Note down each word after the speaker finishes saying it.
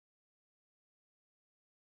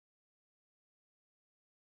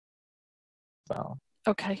well.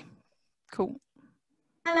 Okay, cool.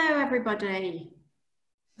 Hello, everybody.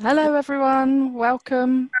 Hello, everyone.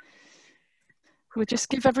 Welcome. We'll just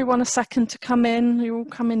give everyone a second to come in. You're all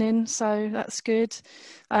coming in, so that's good.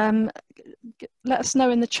 Let us know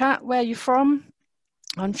in the chat where you're from.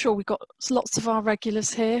 I'm sure we've got lots of our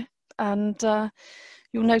regulars here, and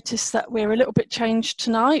you'll notice that we're a little bit changed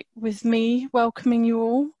tonight with me welcoming you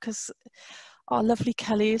all because our lovely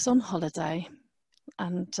Kelly is on holiday,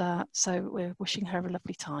 and so we're wishing her a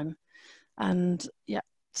lovely time. And yeah,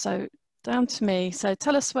 so down to me. So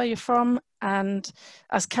tell us where you're from, and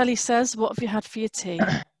as Kelly says, what have you had for your tea?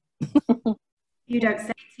 You don't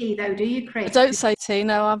say tea though, do you, Chris? I don't say tea,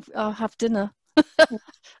 no, I'll have dinner.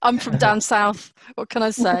 I'm from down south, what can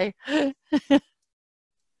I say?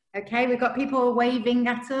 Okay, we've got people waving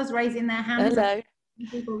at us, raising their hands. Hello.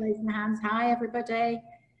 People raising their hands. Hi, everybody.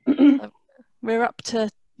 We're up to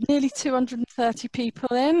nearly 230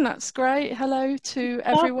 people in. That's great. Hello to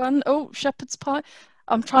everyone. Oh, shepherd's pie.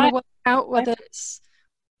 I'm trying to work out whether it's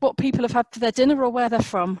what people have had for their dinner or where they're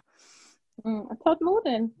from. Todd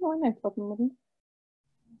Morden. Oh, I know Todd Morden.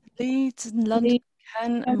 Leeds and London.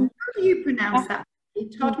 Kent. How do you pronounce that?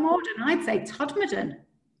 Todd Morden. I'd say Todmorden.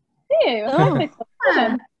 Do you? Oh.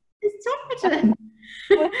 It's Todmorden.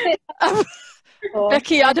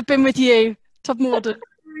 Becky, I'd have been with you. Todd Morden.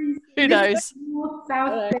 Who knows? North,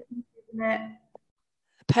 south, isn't it?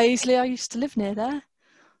 Paisley, I used to live near there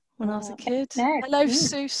when I was a kid. Hello,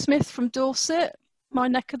 Sue Smith from Dorset, my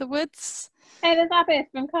neck of the woods. Hey, there's Abid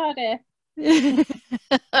from Cardiff. Is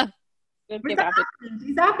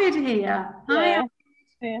Abid here? Hi.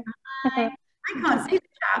 Yeah. Hi. I can't see the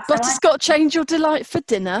chat. Butterscotch Angel Delight for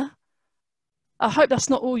dinner. I hope that's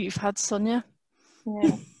not all you've had, Sonia.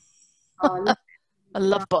 Yeah. I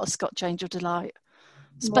love Butterscotch Angel Delight.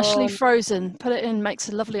 Especially frozen. Put it in, makes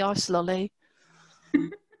a lovely ice lolly.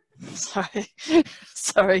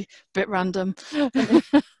 Sorry, bit random.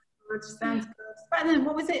 Sounds good. But then,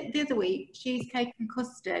 what was it the other week? Cheesecake and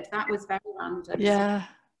custard. That was very random. Yeah,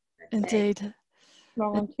 indeed.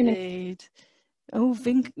 Indeed. Oh,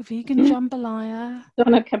 vegan jambalaya.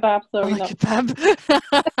 Doner kebab, sorry. Doner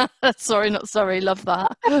kebab. Sorry, not sorry. Love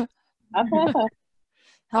that.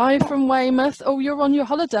 Hi from Weymouth. Oh, you're on your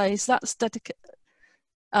holidays. That's dedicated.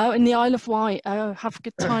 Oh, in the Isle of Wight. Oh, have a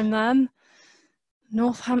good time then.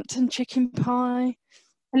 Northampton chicken pie.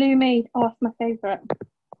 Halloumi. Oh, it's my favourite.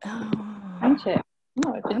 Oh, And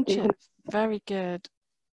chip. Very good.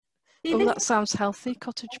 Oh, that sounds healthy.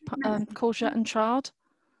 Cottage courgette and chard.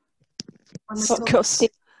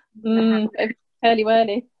 Curly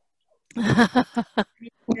whirly. We're up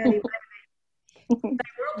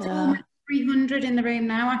to 300 in the room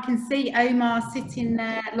now. I can see Omar sitting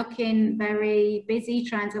there looking very busy,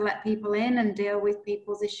 trying to let people in and deal with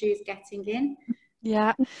people's issues getting in.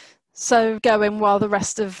 Yeah. So going while the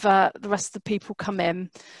rest of the people come in.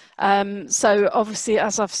 So obviously,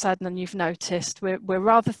 as I've said and you've noticed, we're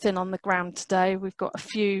rather thin on the ground today. We've got a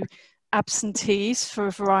few absentees for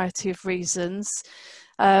a variety of reasons,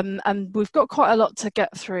 and we've got quite a lot to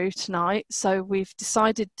get through tonight. So we've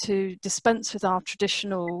decided to dispense with our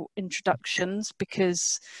traditional introductions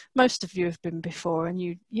because most of you have been before and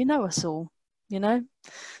you know us all, you know.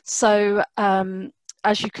 So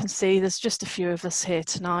as you can see, there's just a few of us here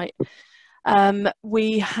tonight.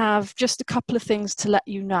 We have just a couple of things to let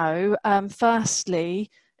you know. Firstly,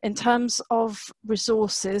 in terms of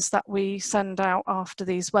resources that we send out after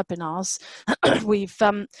these webinars, we've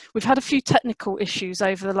had a few technical issues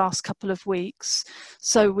over the last couple of weeks.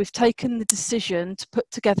 So we've taken the decision to put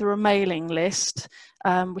together a mailing list,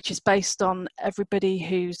 which is based on everybody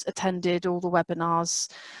who's attended all the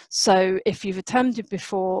webinars. So if you've attended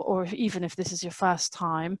before, or even if this is your first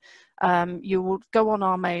time, you will go on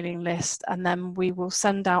our mailing list, and then we will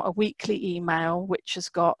send out a weekly email which has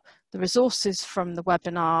got the resources from the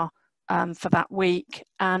webinar for that week,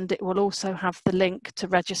 and it will also have the link to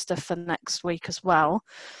register for next week as well.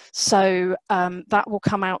 So that will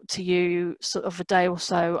come out to you sort of a day or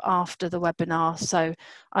so after the webinar. So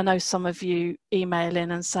I know some of you email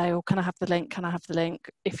in and say, oh, can I have the link? Can I have the link?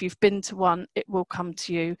 If you've been to one, it will come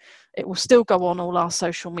to you. It will still go on all our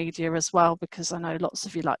social media as well, because I know lots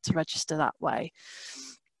of you like to register that way.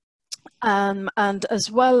 And as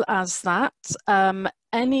well as that,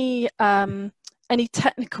 any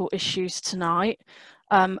technical issues tonight,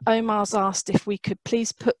 Omar's asked if we could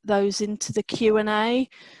please put those into the Q&A.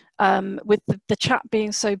 With the chat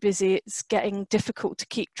being so busy, it's getting difficult to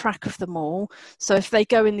keep track of them all. So if they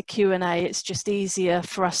go in the Q&A, it's just easier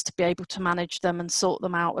for us to be able to manage them and sort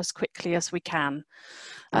them out as quickly as we can.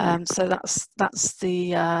 So that's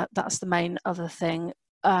the main other thing.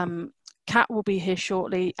 Kat will be here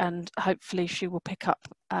shortly, and hopefully she will pick up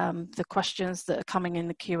the questions that are coming in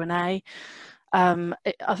the Q&A.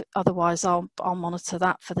 Otherwise, I'll monitor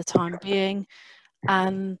that for the time being.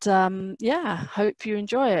 And yeah, hope you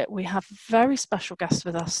enjoy it. We have a very special guest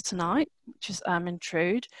with us tonight, which is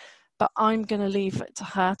Ermintrude, but I'm going to leave it to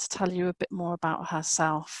her to tell you a bit more about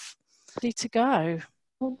herself. Ready to go?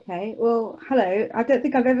 Okay, well, hello. I don't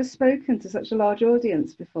think I've ever spoken to such a large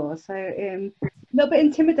audience before, so a little bit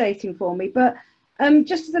intimidating for me, but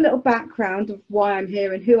just as a little background of why I'm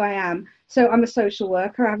here and who I am. So I'm a social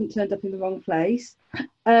worker. I haven't turned up in the wrong place.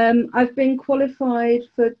 I've been qualified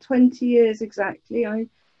for 20 years exactly. I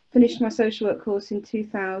finished my social work course in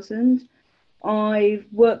 2000. I've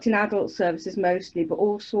worked in adult services mostly, but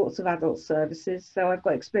all sorts of adult services. So I've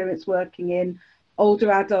got experience working in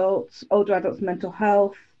older adults mental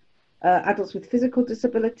health, adults with physical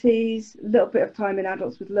disabilities, a little bit of time in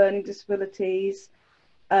adults with learning disabilities,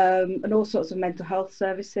 and all sorts of mental health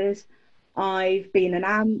services. I've been an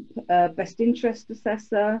AMP, best interest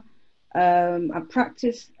assessor, a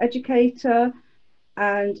practice educator,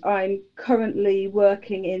 and I'm currently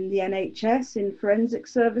working in the NHS in forensic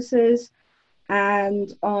services,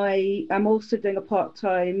 and I am also doing a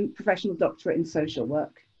part-time professional doctorate in social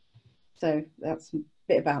work. So that's a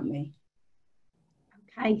bit about me.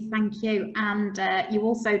 Okay, thank you. And you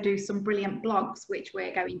also do some brilliant blogs, which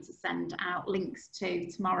we're going to send out links to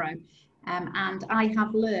tomorrow. And I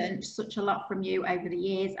have learned such a lot from you over the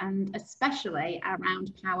years, and especially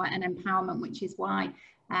around power and empowerment, which is why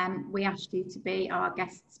we asked you to be our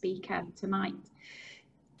guest speaker tonight.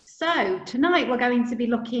 So tonight we're going to be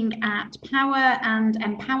looking at power and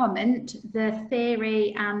empowerment, the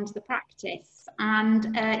theory and the practice.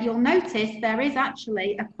 And you'll notice there is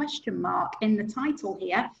actually a question mark in the title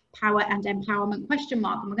here, power and empowerment question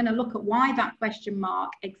mark. And we're going to look at why that question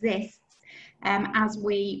mark exists as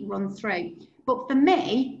we run through. But for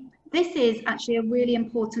me, this is actually a really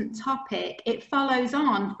important topic. It follows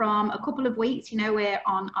on from a couple of weeks. You know, we're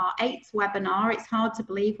on our 8th webinar. It's hard to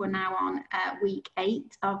believe we're now on week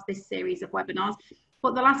 8 of this series of webinars.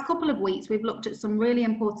 But the last couple of weeks, we've looked at some really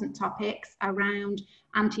important topics around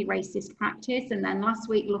anti-racist practice. And then last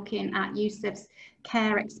week, looking at Yusuf's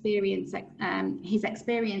care experience, his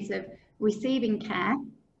experience of receiving care,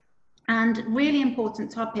 and really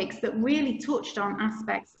important topics that really touched on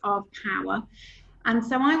aspects of power. And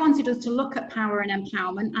so I wanted us to look at power and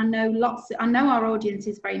empowerment. I know our audience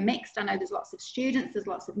is very mixed. I know there's lots of students, there's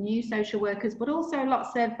lots of new social workers, but also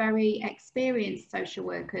lots of very experienced social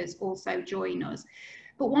workers also join us.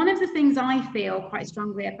 But one of the things I feel quite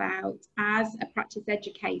strongly about as a practice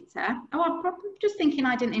educator, I'm just thinking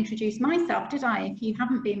I didn't introduce myself, did I? If you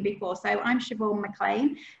haven't been before. So I'm Siobhan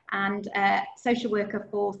McLean, and social worker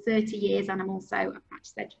for 30 years, and I'm also a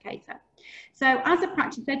practice educator. So as a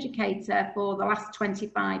practice educator for the last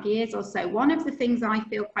 25 years or so, one of the things I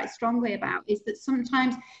feel quite strongly about is that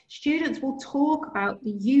sometimes students will talk about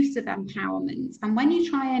the use of empowerment, and when you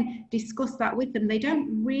try and discuss that with them, they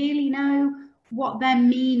don't really know what they're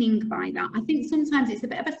meaning by that. I think sometimes it's a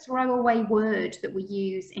bit of a throwaway word that we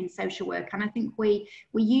use in social work, and I think we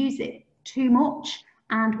use it too much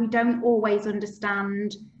and we don't always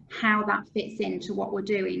understand how that fits into what we're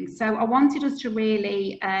doing. So I wanted us to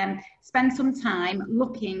really spend some time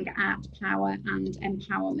looking at power and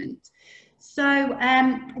empowerment. So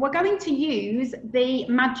we're going to use the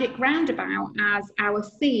magic roundabout as our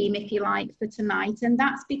theme, if you like, for tonight. And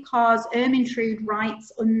that's because Ermintrude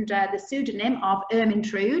writes under the pseudonym of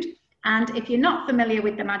Ermintrude. And if you're not familiar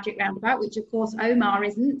with the magic roundabout, which of course Omar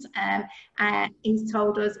isn't, he's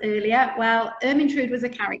told us earlier, well, Ermintrude was a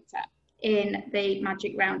character in the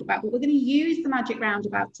magic roundabout, but we're going to use the magic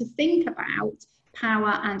roundabout to think about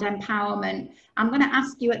power and empowerment. I'm going to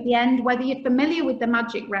ask you at the end whether you're familiar with the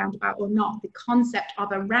magic roundabout or not. The concept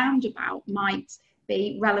of a roundabout might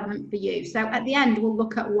be relevant for you. So at the end, we'll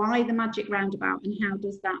look at why the magic roundabout and how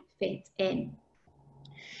does that fit in.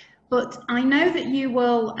 But I know that you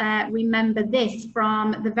will remember this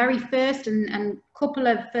from the very first and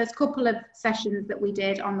first couple of sessions that we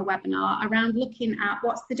did on the webinar around looking at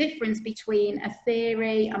what's the difference between a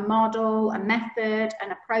theory, a model, a method,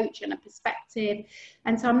 an approach and a perspective.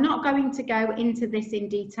 And so I'm not going to go into this in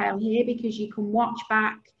detail here because you can watch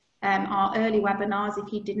back our early webinars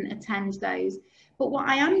if you didn't attend those. But what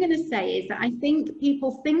I am going to say is that I think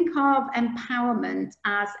people think of empowerment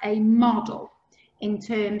as a model, in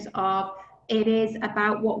terms of it is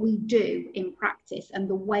about what we do in practice and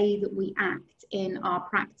the way that we act in our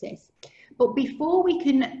practice. But before we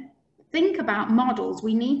can think about models,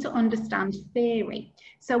 we need to understand theory.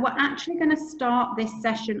 So we're actually going to start this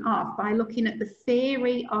session off by looking at the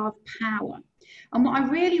theory of power. And what I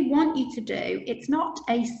really want you to do, it's not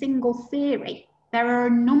a single theory. There are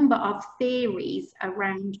a number of theories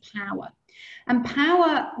around power. And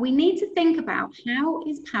power, we need to think about, how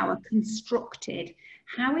is power constructed?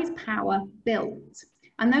 How is power built?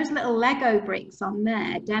 And those little Lego bricks on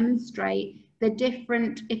there demonstrate the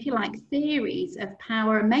different, if you like, theories of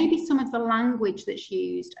power, and maybe some of the language that's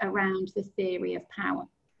used around the theory of power.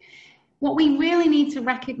 What we really need to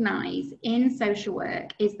recognise in social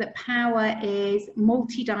work is that power is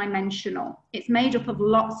multidimensional. It's made up of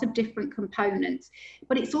lots of different components,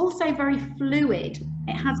 but it's also very fluid.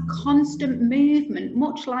 It has constant movement,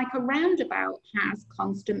 much like a roundabout has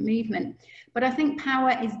constant movement. But I think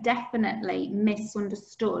power is definitely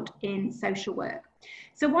misunderstood in social work.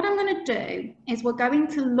 So what I'm going to do is we're going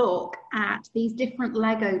to look at these different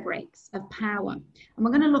Lego bricks of power, and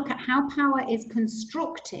we're going to look at how power is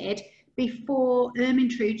constructed before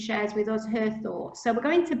Ermintrude shares with us her thoughts. So we're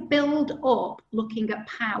going to build up looking at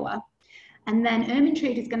power, and then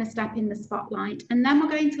Ermintrude is going to step in the spotlight, and then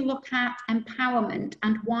we're going to look at empowerment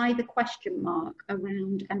and why the question mark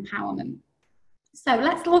around empowerment. So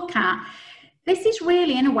let's look at, this is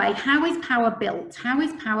really in a way, how is power built? How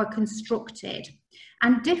is power constructed?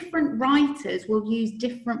 And different writers will use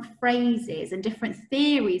different phrases, and different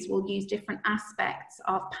theories will use different aspects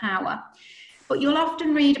of power. But you'll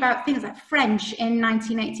often read about things like French in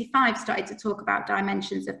 1985 started to talk about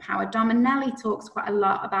dimensions of power. Dominelli talks quite a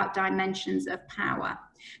lot about dimensions of power.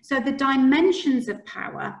 So the dimensions of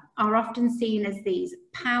power are often seen as these: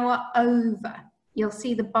 power over. You'll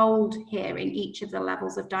see the bold here in each of the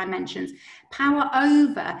levels of dimensions. Power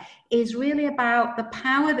over is really about the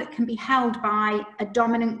power that can be held by a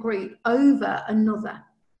dominant group over another.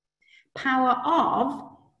 Power of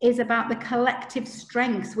is about the collective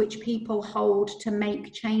strength which people hold to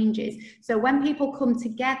make changes. So when people come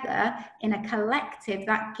together in a collective,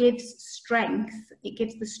 that gives strength. It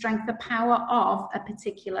gives the strength, the power of a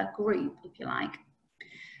particular group, if you like.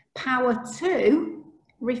 Power to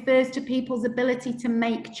refers to people's ability to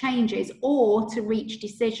make changes or to reach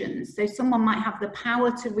decisions. So someone might have the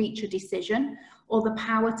power to reach a decision, or the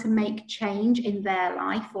power to make change in their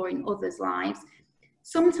life or in others' lives.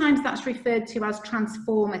 Sometimes that's referred to as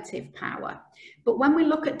transformative power. But when we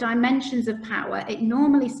look at dimensions of power, it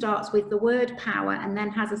normally starts with the word power and then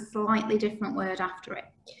has a slightly different word after it.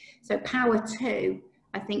 So power to,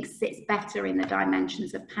 I think, sits better in the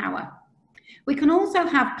dimensions of power. We can also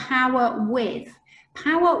have power with.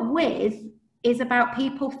 Power with is about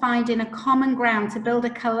people finding a common ground to build a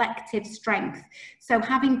collective strength. So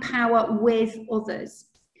having power with others.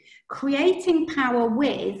 Creating power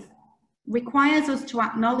with requires us to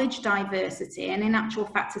acknowledge diversity, and in actual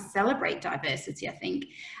fact to celebrate diversity, I think,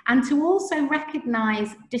 and to also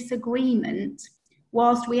recognise disagreement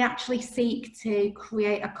whilst we actually seek to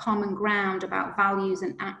create a common ground about values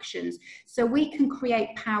and actions, so we can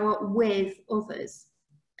create power with others.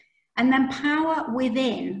 And then power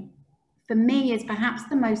within, for me, is perhaps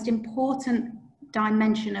the most important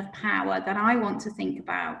dimension of power that I want to think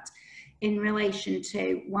about in relation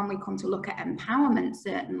to when we come to look at empowerment,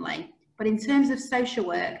 certainly. But in terms of social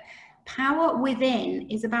work, power within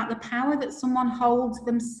is about the power that someone holds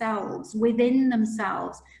themselves, within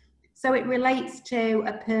themselves. So it relates to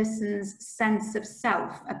a person's sense of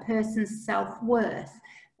self, a person's self-worth,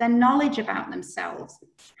 their knowledge about themselves,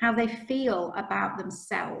 how they feel about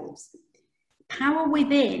themselves. Power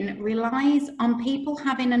within relies on people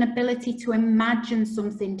having an ability to imagine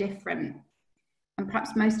something different, and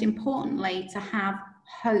perhaps most importantly, to have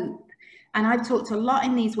hope. And I've talked a lot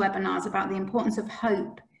in these webinars about the importance of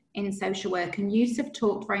hope in social work, and Yusuf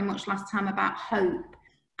talked very much last time about hope,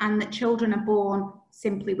 and that children are born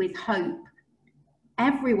simply with hope.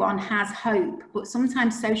 Everyone has hope, but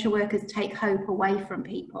sometimes social workers take hope away from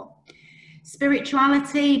people.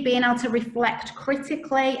 Spirituality, being able to reflect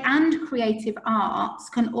critically, and creative arts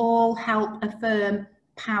can all help affirm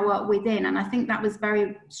power within. And I think that was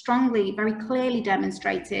very strongly, very clearly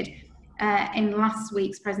demonstrated in last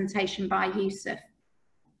week's presentation by Yusuf.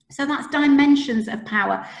 So that's dimensions of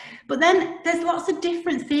power. But then there's lots of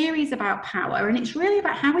different theories about power, and it's really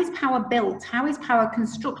about how is power built, how is power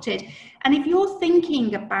constructed. And if you're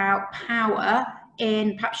thinking about power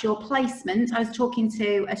in perhaps your placement, I was talking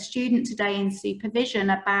to a student today in supervision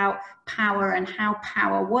about power and how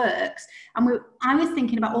power works. And I was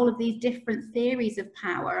thinking about all of these different theories of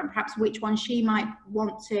power and perhaps which one she might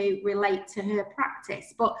want to relate to her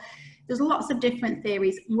practice. But there's lots of different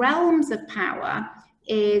theories. Realms of power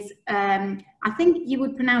is, I think you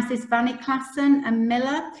would pronounce this Van Klassen and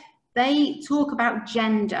Miller. they talk about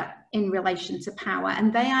gender in relation to power,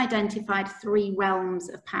 and they identified 3 realms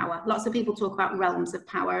of power. Lots of people talk about realms of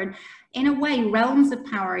power, and in a way, realms of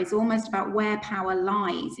power is almost about where power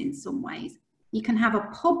lies in some ways. You can have a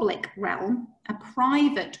public realm, a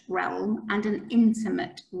private realm, and an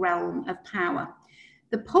intimate realm of power.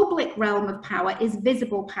 The public realm of power is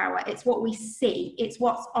visible power. It's what we see. It's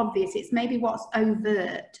what's obvious. It's maybe what's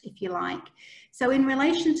overt, if you like. So in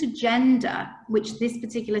relation to gender, which this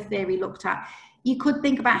particular theory looked at, you could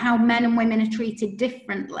think about how men and women are treated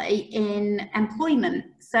differently in employment.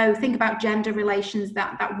 So think about gender relations,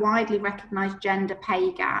 that widely recognized gender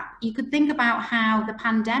pay gap. You could think about how the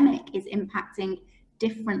pandemic is impacting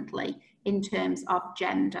differently in terms of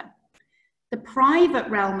gender. The private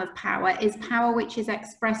realm of power is power which is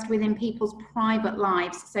expressed within people's private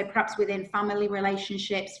lives. So perhaps within family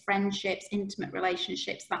relationships, friendships, intimate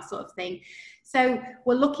relationships, that sort of thing. So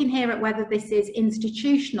we're looking here at whether this is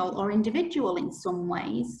institutional or individual in some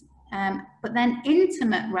ways. But then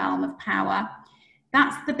intimate realm of power,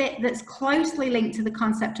 that's the bit that's closely linked to the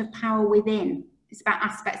concept of power within. It's about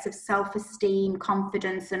aspects of self-esteem,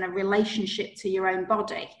 confidence, and a relationship to your own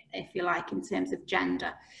body, if you like, in terms of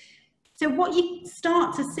gender. So what you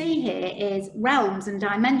start to see here is realms and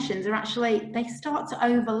dimensions are actually, they start to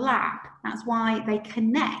overlap. That's why they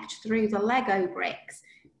connect through the Lego bricks.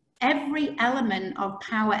 Every element of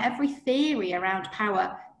power, every theory around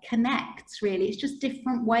power connects, really. It's just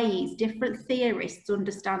different ways. Different theorists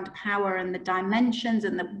understand power and the dimensions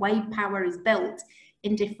and the way power is built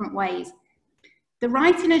in different ways. The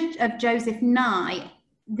writing of Joseph Nye,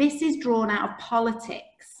 this is drawn out of politics,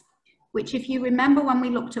 which, if you remember when we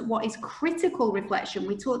looked at what is critical reflection,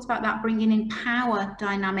 we talked about that bringing in power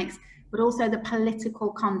dynamics, but also the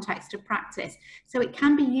political context of practice. So it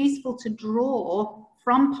can be useful to draw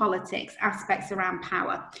from politics aspects around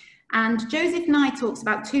power. And Joseph Nye talks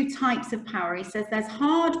about 2 types of power. He says there's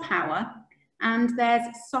hard power and there's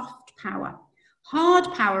soft power. Hard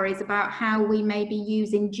power is about how we maybe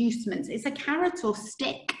use inducements. It's a carrot or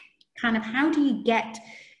stick, kind of how do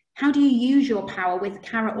you use your power with a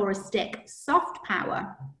carrot or a stick? Soft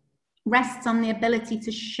power rests on the ability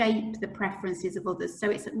to shape the preferences of others. So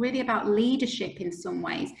it's really about leadership in some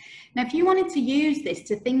ways. Now, if you wanted to use this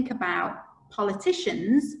to think about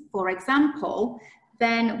politicians, for example,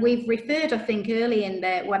 then we've referred, I think, early in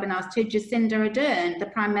the webinars to Jacinda Ardern, the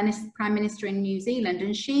Prime Minister in New Zealand,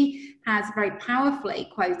 and she has very powerfully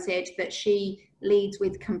quoted that she leads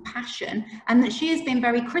with compassion, and that she has been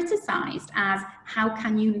very criticised as, how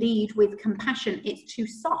can you lead with compassion? It's too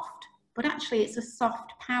soft. But actually it's a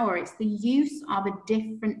soft power. It's the use of a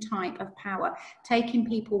different type of power, taking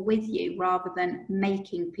people with you rather than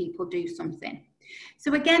making people do something.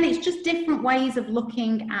 So again, it's just different ways of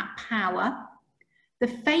looking at power. The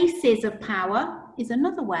faces of power is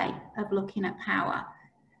another way of looking at power.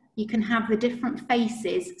 You can have the different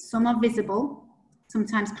faces. Some are visible.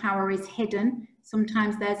 Sometimes power is hidden.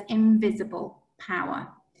 Sometimes there's invisible power.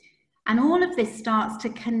 And all of this starts to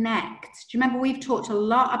connect. Do you remember we've talked a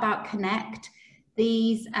lot about connect?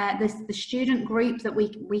 The student group that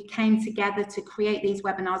we came together to create these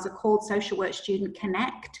webinars are called Social Work Student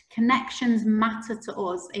Connect. Connections matter to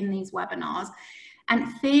us in these webinars.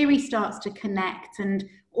 And theory starts to connect, and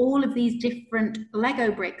all of these different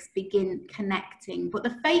Lego bricks begin connecting. But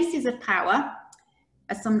the faces of power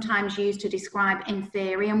are sometimes used to describe in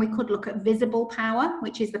theory, and we could look at visible power,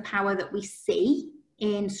 which is the power that we see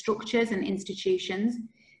in structures and institutions.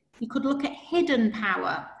 You could look at hidden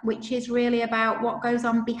power, which is really about what goes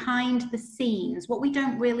on behind the scenes, what we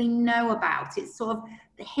don't really know about. It's sort of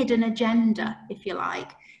the hidden agenda, if you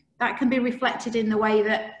like. That can be reflected in the way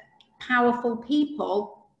that powerful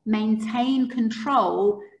people maintain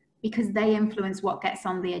control because they influence what gets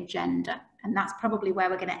on the agenda. And that's probably where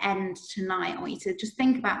we're going to end tonight. I want you to just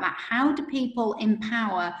think about that. How do people in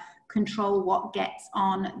power control what gets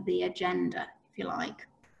on the agenda, if you like?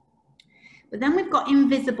 But then we've got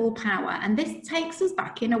invisible power, and this takes us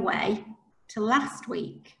back in a way to last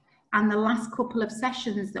week and the last couple of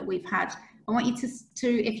sessions that we've had. I want you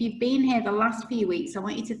to, if you've been here the last few weeks, I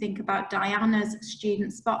want you to think about Diana's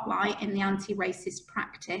Student Spotlight in the Anti-Racist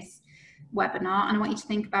Practice webinar, and I want you to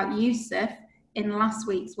think about Yusuf in last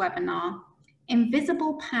week's webinar.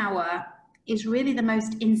 Invisible power is really the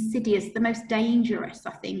most insidious, the most dangerous,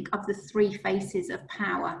 I think, of the 3 faces of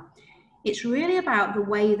power. It's really about the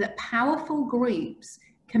way that powerful groups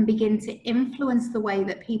can begin to influence the way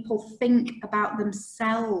that people think about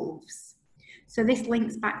themselves. So this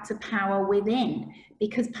links back to power within,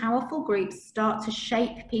 because powerful groups start to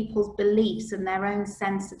shape people's beliefs and their own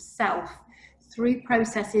sense of self through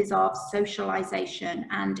processes of socialization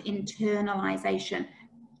and internalization.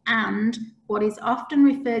 and what is often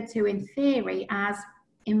referred to in theory as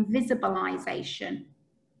invisibilization.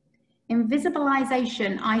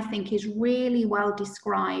 Invisibilization, I think, is really well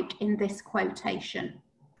described in this quotation,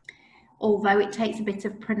 although it takes a bit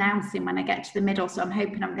of pronouncing when I get to the middle, so I'm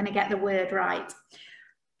hoping I'm going to get the word right.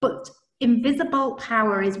 But invisible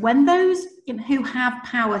power is when those who have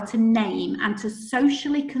power to name and to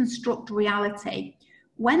socially construct reality,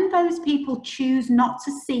 when those people choose not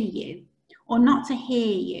to see you or not to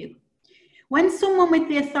hear you, when someone with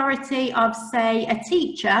the authority of, say, a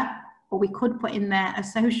teacher, or we could put in there a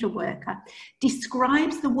social worker,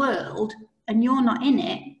 describes the world and you're not in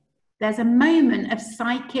it, there's a moment of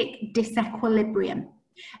psychic disequilibrium,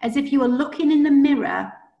 as if you were looking in the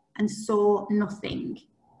mirror and saw nothing.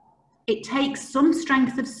 It takes some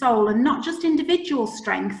strength of soul, and not just individual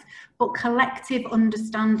strength, but collective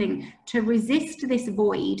understanding, to resist this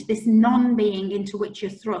void, this non-being into which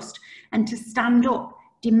you're thrust, and to stand up,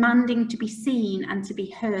 demanding to be seen and to be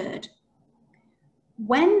heard.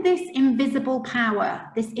 When this invisible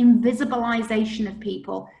power, this invisibilization of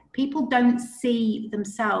people, people don't see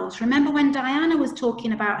themselves. Remember when Diana was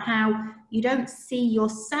talking about how you don't see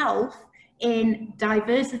yourself in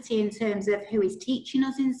diversity in terms of who is teaching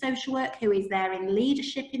us in social work, who is there in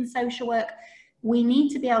leadership in social work. We need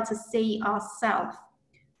to be able to see ourselves.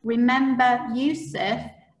 Remember Yusuf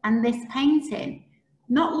and this painting,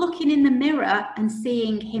 not looking in the mirror and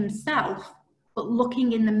seeing himself, but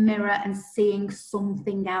looking in the mirror and seeing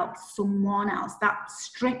something else, someone else, that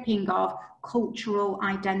stripping of cultural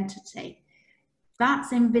identity.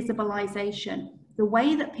 That's invisibilization. The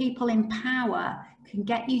way that people in power can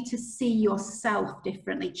get you to see yourself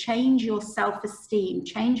differently, change your self-esteem,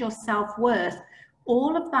 change your self-worth.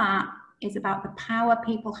 All of that is about the power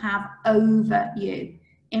people have over you,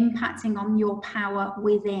 impacting on your power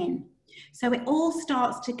within. So it all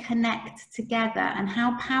starts to connect together, and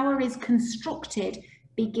how power is constructed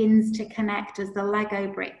begins to connect as the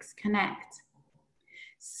Lego bricks connect.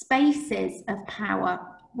 Spaces of power.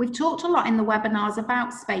 We've talked a lot in the webinars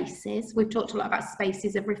about spaces. We've talked a lot about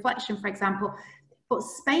spaces of reflection, for example, but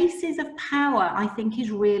spaces of power, I think,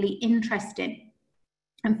 is really interesting.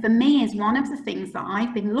 And for me, is one of the things that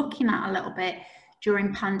I've been looking at a little bit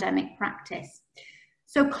during pandemic practice.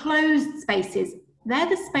 So closed spaces, they're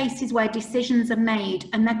the spaces where decisions are made,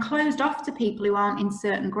 and they're closed off to people who aren't in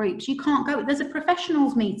certain groups. You can't go, there's a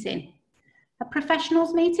professionals meeting. A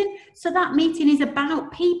professionals meeting, so that meeting is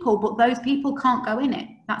about people, but those people can't go in it.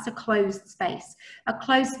 That's a closed space. A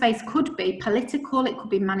closed space could be political, it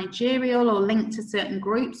could be managerial or linked to certain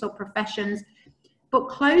groups or professions, but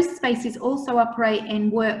closed spaces also operate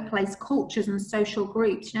in workplace cultures and social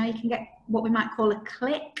groups. You know, you can get what we might call a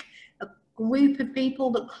clique, a group of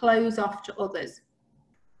people that close off to others.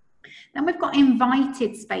 Then we've got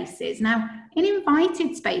invited spaces. Now, in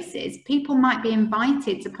invited spaces, people might be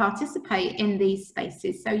invited to participate in these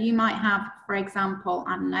spaces. So you might have, for example,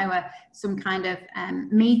 I don't know, some kind of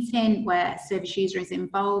meeting where service user is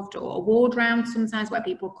involved, or a ward round sometimes where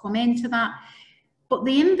people come into that. But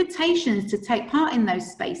the invitations to take part in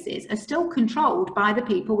those spaces are still controlled by the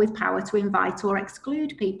people with power to invite or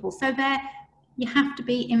exclude people. So you have to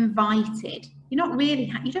be invited. You don't really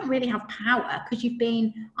have power because you've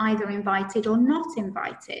been either invited or not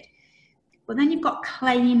invited. But then you've got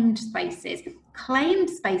claimed spaces. Claimed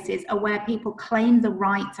spaces are where people claim the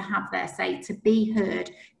right to have their say, to be heard,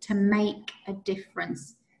 to make a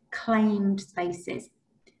difference. Claimed spaces.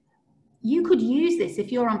 You could use this if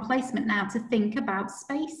you're on placement now to think about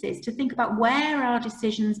spaces, to think about where are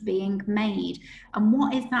decisions being made and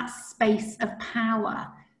what is that space of power.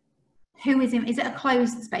 Who is in? Is it a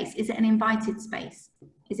closed space? Is it an invited space?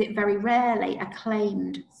 Is it very rarely a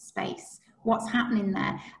claimed space? What's happening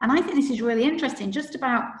there? And I think this is really interesting, just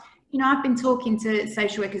about, you know, I've been talking to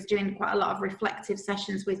social workers, doing quite a lot of reflective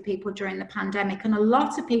sessions with people during the pandemic, and a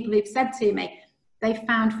lot of people who've said to me, they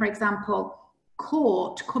found, for example,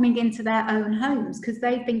 court coming into their own homes because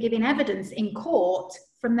they've been giving evidence in court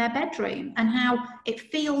from their bedroom, and how it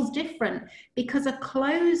feels different because a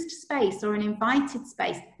closed space or an invited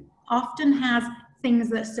space often has things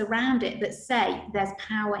that surround it that say there's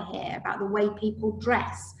power here, about the way people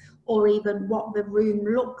dress or even what the room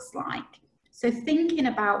looks like. So thinking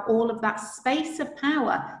about all of that space of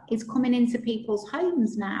power is coming into people's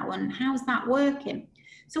homes now, and how's that working?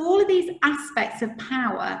 So all of these aspects of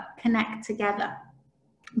power connect together.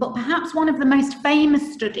 But perhaps one of the most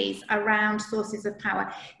famous studies around sources of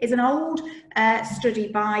power is an old study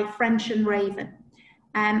by French and Raven.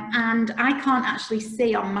 And I can't actually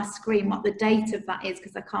see on my screen what the date of that is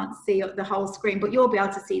because I can't see the whole screen, but you'll be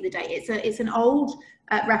able to see the date. It's an old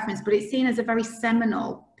reference, but it's seen as a very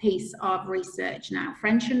seminal piece of research now.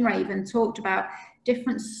 French and Raven talked about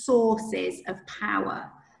different sources of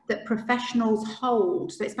power that professionals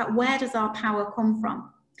hold. So it's about, where does our power come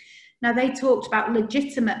from? Now, they talked about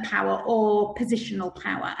legitimate power or positional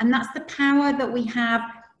power, and that's the power that we have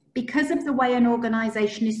because of the way an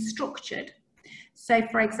organisation is structured. So,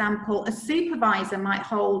 for example, a supervisor might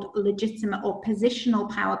hold legitimate or positional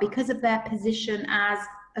power because of their position as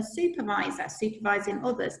a supervisor, supervising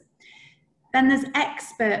others. Then there's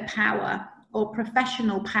expert power or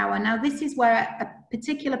professional power. Now, this is where a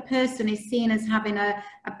particular person is seen as having a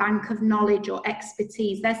bank of knowledge or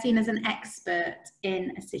expertise. They're seen as an expert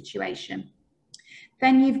in a situation.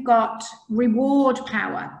 Then you've got reward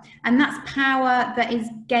power, and that's power that is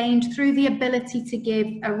gained through the ability to give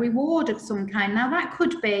a reward of some kind. Now, that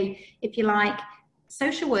could be, if you like,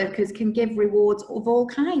 social workers can give rewards of all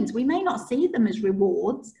kinds. We may not see them as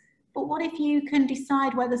rewards, but what if you can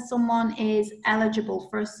decide whether someone is eligible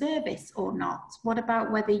for a service or not? What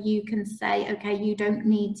about whether you can say, okay, you don't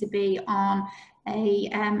need to be on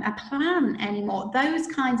a plan anymore? Those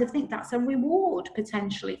kinds of things, that's a reward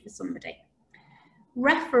potentially for somebody.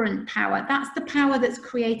 Referent power, that's the power that's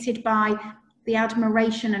created by the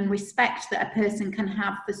admiration and respect that a person can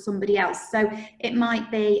have for somebody else. So it might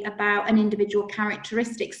be about an individual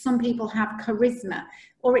characteristic. Some people have charisma,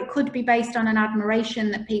 or it could be based on an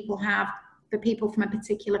admiration that people have for people from a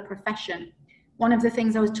particular profession. One of the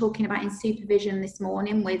things I was talking about in supervision this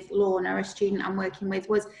morning with Lorna, a student I'm working with,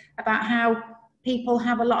 was about how people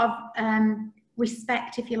have a lot of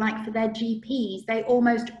respect, if you like, for their GPs. They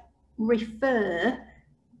almost refer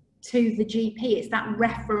to the GP. It's that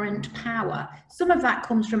referent power. Some of that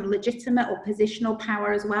comes from legitimate or positional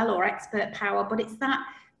power as well, or expert power, but it's that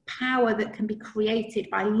power that can be created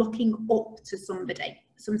by looking up to somebody.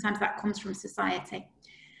 Sometimes that comes from society.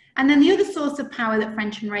 And then the other source of power that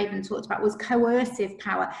French and Raven talked about was coercive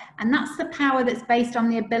power, and that's the power that's based on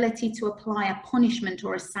the ability to apply a punishment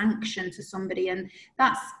or a sanction to somebody, and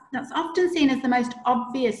that's often seen as the most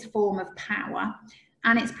obvious form of power.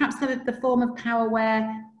 And it's perhaps the form of power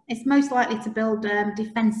where it's most likely to build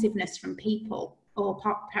defensiveness from people, or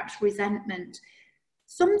perhaps resentment.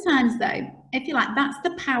 Sometimes though, if you like, that's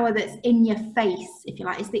the power that's in your face, if you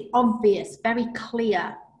like. It's the obvious, very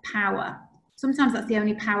clear power. Sometimes that's the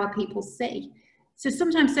only power people see. So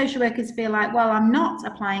sometimes social workers feel like, well, I'm not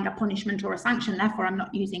applying a punishment or a sanction, therefore I'm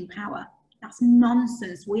not using power. That's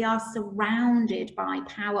nonsense. We are surrounded by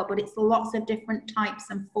power, but it's lots of different types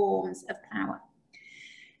and forms of power.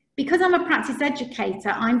 Because I'm a practice educator,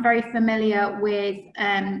 I'm very familiar with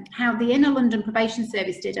how the Inner London Probation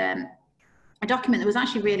Service did a document that was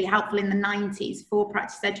actually really helpful in the 90s for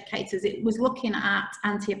practice educators. It was looking at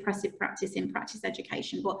anti-oppressive practice in practice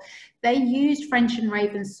education, but they used French and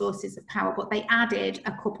Raven's sources of power, but they added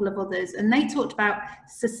a couple of others, and they talked about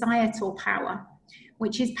societal power,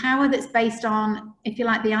 which is power that's based on, if you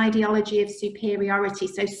like, the ideology of superiority.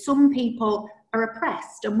 So some people are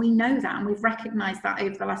oppressed, and we know that, and we've recognised that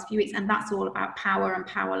over the last few weeks, and that's all about power and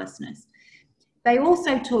powerlessness. They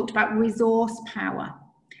also talked about resource power.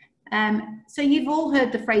 So you've all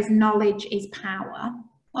heard the phrase knowledge is power.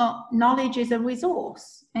 Well, knowledge is a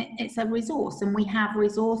resource. It's a resource, and we have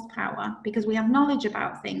resource power because we have knowledge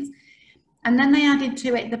about things. And then they added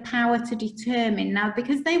to it the power to determine. Now,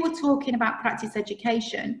 because they were talking about practice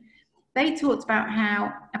education, they talked about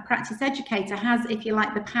how a practice educator has, if you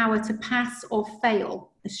like, the power to pass or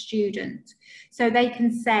fail a student. So they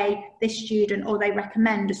can say this student, or they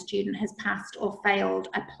recommend a student has passed or failed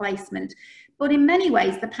a placement. But in many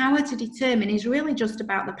ways, the power to determine is really just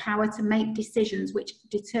about the power to make decisions which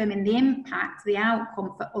determine the impact, the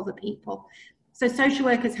outcome for other people. So social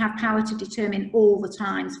workers have power to determine all the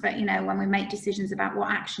times, for, you know, when we make decisions about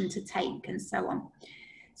what action to take and so on.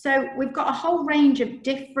 So we've got a whole range of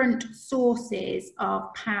different sources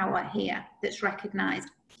of power here that's recognised.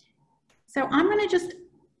 So I'm going to just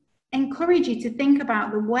encourage you to think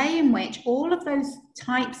about the way in which all of those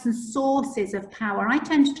types and sources of power, I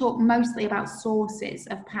tend to talk mostly about sources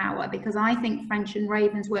of power because I think French and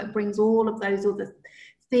Raven's work brings all of those other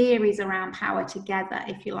theories around power together,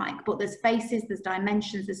 if you like. But there's faces, there's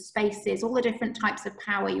dimensions, there's spaces, all the different types of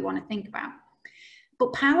power you want to think about.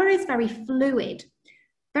 But power is very fluid.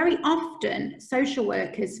 Very often, social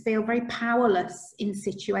workers feel very powerless in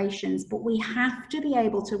situations, but we have to be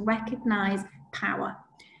able to recognise power.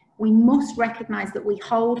 We must recognise that we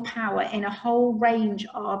hold power in a whole range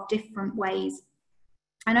of different ways.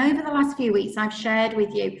 And over the last few weeks, I've shared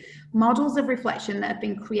with you models of reflection that have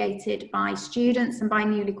been created by students and by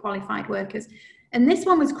newly qualified workers. And this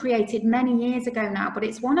one was created many years ago now, but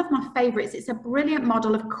it's one of my favorites. It's a brilliant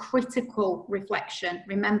model of critical reflection.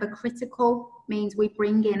 Remember, critical means we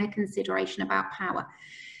bring in a consideration about power.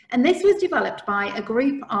 And this was developed by a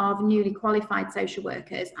group of newly qualified social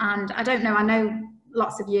workers. And I don't know, I know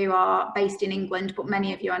lots of you are based in England, but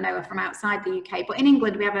many of you I know are from outside the UK. But in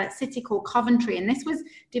England, we have a city called Coventry, and this was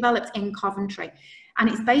developed in Coventry. And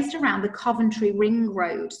it's based around the Coventry Ring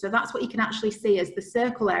Road. So that's what you can actually see as the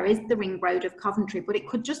circle there is the Ring Road of Coventry, but it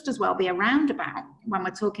could just as well be a roundabout when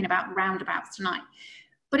we're talking about roundabouts tonight.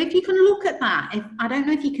 But if you can look at that, I don't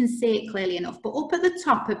know if you can see it clearly enough, but up at the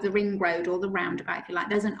top of the Ring Road, or the roundabout if you like,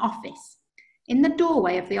 there's an office. In the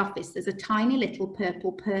doorway of the office, there's a tiny little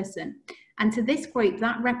purple person. And to this group,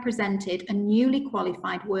 that represented a newly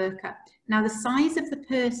qualified worker. Now, the size of the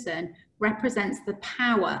person represents the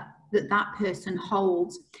power that that person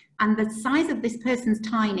holds. And the size of this person's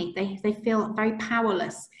tiny. They feel very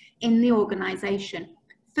powerless in the organisation.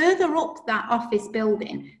 Further up that office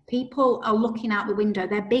building, people are looking out the window.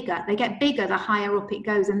 They're bigger. They get bigger the higher up it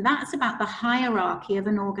goes. And that's about the hierarchy of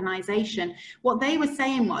an organisation. What they were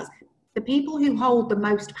saying was, the people who hold the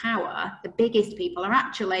most power, the biggest people, are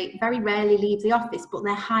actually very rarely leave the office, but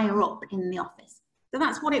they're higher up in the office. So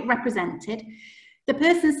that's what it represented. The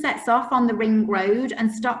person sets off on the Ring Road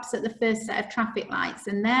and stops at the first set of traffic lights.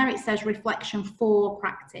 And there it says reflection for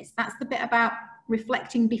practice. That's the bit about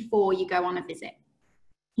reflecting before you go on a visit.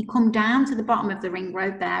 You come down to the bottom of the Ring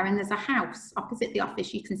Road there, and there's a house opposite the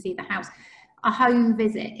office. You can see the house. A home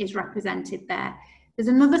visit is represented there. There's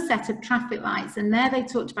another set of traffic lights, and there they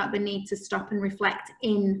talked about the need to stop and reflect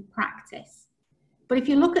in practice. But if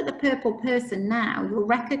you look at the purple person now, you'll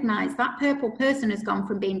recognise that purple person has gone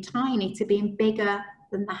from being tiny to being bigger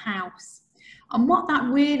than the house. And what that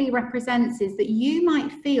really represents is that you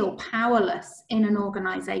might feel powerless in an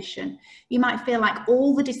organisation. You might feel like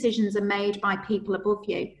all the decisions are made by people above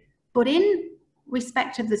you. But in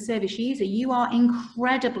respect of the service user, you are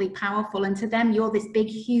incredibly powerful. And to them, you're this big,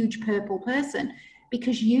 huge purple person,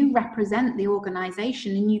 because you represent the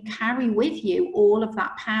organisation and you carry with you all of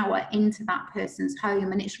that power into that person's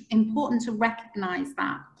home. And it's important to recognise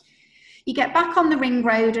that. You get back on the Ring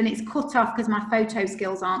Road and it's cut off because my photo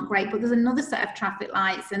skills aren't great, but there's another set of traffic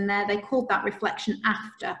lights, and there they called that reflection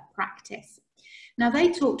after practice. Now,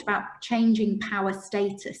 they talked about changing power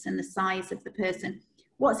status and the size of the person.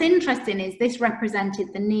 What's interesting is this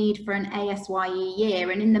represented the need for an ASYE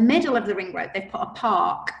year, and in the middle of the Ring Road they've put a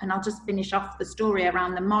park, and I'll just finish off the story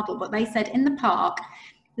around the model, but they said in the park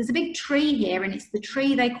there's a big tree here, and it's the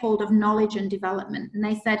tree they called of knowledge and development, and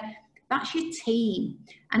they said that's your team.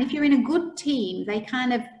 And if you're in a good team, they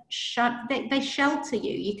kind of they shelter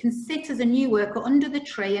you. You can sit as a new worker under the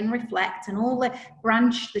tree and reflect, and all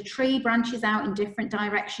the tree branches out in different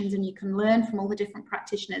directions, and you can learn from all the different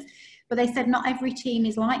practitioners. But they said not every team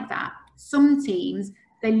is like that. Some teams,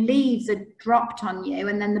 the leaves are dropped on you,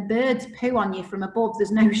 and then the birds poo on you from above.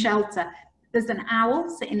 There's no shelter. There's an owl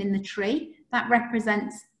sitting in the tree. That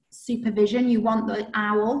represents supervision. You want the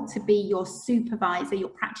owl to be your supervisor, your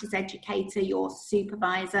practice educator, your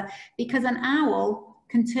supervisor, because an owl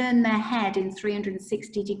can turn their head in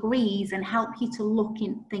 360 degrees and help you to look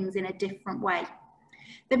in things in a different way.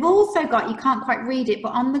 They've also got, you can't quite read it,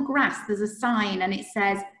 but on the grass there's a sign and it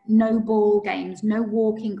says no ball games, no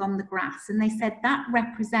walking on the grass. And they said that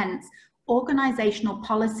represents organisational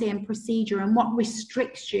policy and procedure and what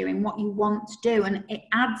restricts you in what you want to do, and it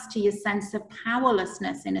adds to your sense of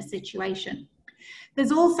powerlessness in a situation.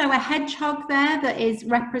 There's also a hedgehog there that is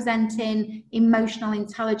representing emotional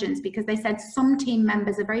intelligence, because they said some team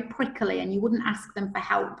members are very prickly and you wouldn't ask them for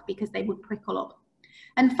help because they would prickle up.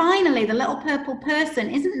 And finally, the little purple person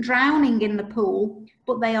isn't drowning in the pool,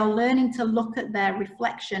 but they are learning to look at their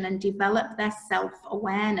reflection and develop their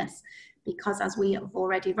self-awareness. Because as we have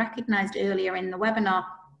already recognised earlier in the webinar,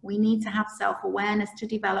 we need to have self-awareness to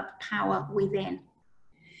develop power within.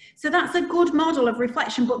 So that's a good model of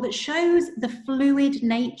reflection, but that shows the fluid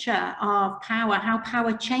nature of power, how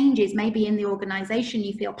power changes. Maybe in the organisation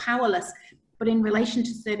you feel powerless, but in relation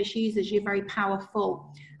to service users, you're very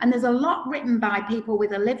powerful. And there's a lot written by people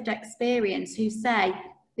with a lived experience who say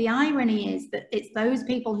the irony is that it's those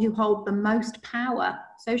people who hold the most power,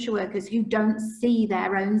 social workers, who don't see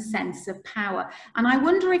their own sense of power. And I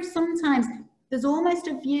wonder if sometimes there's almost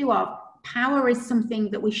a view of power is something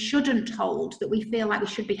that we shouldn't hold, that we feel like we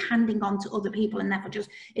should be handing on to other people, and therefore just,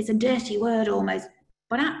 it's a dirty word almost.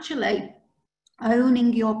 But actually,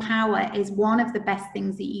 Owning your power is one of the best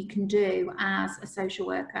things that you can do as a social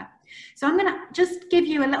worker. So I'm going to just give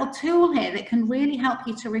you a little tool here that can really help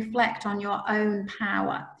you to reflect on your own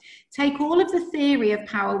power. Take all of the theory of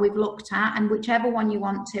power we've looked at, and whichever one you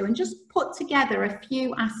want to, and just put together a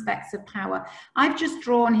few aspects of power. I've just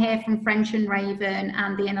drawn here from French and Raven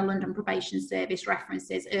and the Inner London Probation Service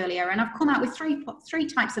references earlier, and I've come out with three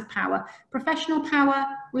types of power: professional power,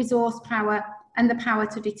 resource power, and the power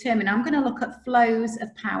to determine. I'm going to look at flows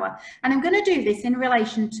of power, and I'm going to do this in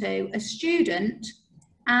relation to a student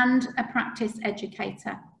and a practice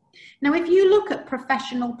educator. Now, if you look at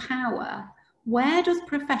professional power, where does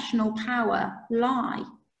professional power lie?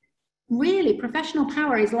 Really, professional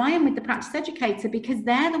power is lying with the practice educator, because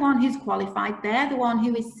they're the one who's qualified, they're the one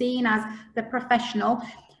who is seen as the professional.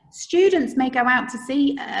 Students may go out to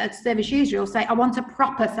see a service user who'll say, I want a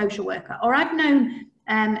proper social worker. Or I've known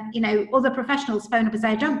you know, other professionals phone up and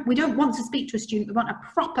say, we don't want to speak to a student, we want a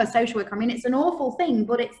proper social worker. I mean, it's an awful thing,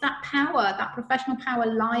 but it's that power, that professional power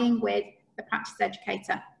lying with the practice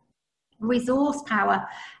educator. Resource power,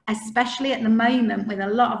 especially at the moment with a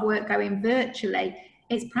lot of work going virtually,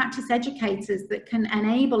 it's practice educators that can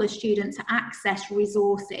enable a student to access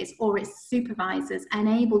resources, or its supervisors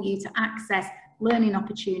enable you to access learning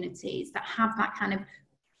opportunities that have that kind of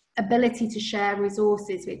ability to share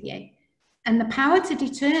resources with you. And the power to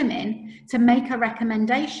determine, to make a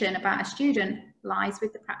recommendation about a student, lies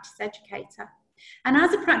with the practice educator. And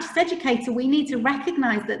as a practice educator, we need to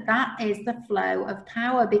recognise that that is the flow of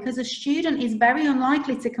power, because a student is very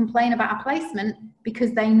unlikely to complain about a placement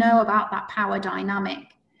because they know about that power dynamic.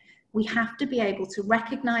 We have to be able to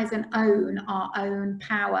recognise and own our own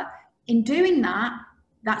power. In doing that,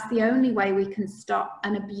 that's the only way we can stop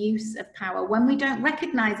an abuse of power. When we don't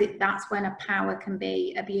recognise it, that's when a power can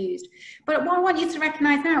be abused. But what I want you to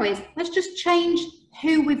recognise now is, let's just change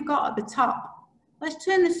who we've got at the top. Let's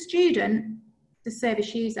turn the student the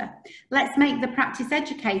service user. Let's make the practice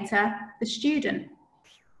educator the student,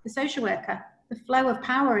 the social worker. The flow of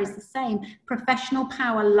power is the same. Professional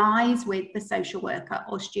power lies with the social worker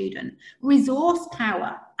or student. Resource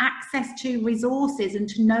power, access to resources and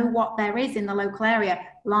to know what there is in the local area,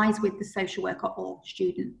 lies with the social worker or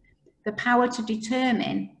student. The power to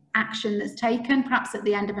determine action that's taken, perhaps at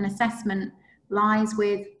the end of an assessment, lies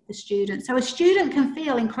with the student. So a student can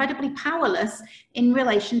feel incredibly powerless in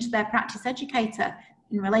relation to their practice educator.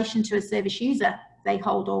 In relation to a service user, they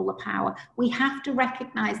hold all the power. We have to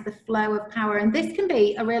recognise the flow of power, and this can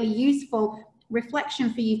be a really useful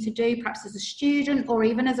reflection for you to do, perhaps as a student or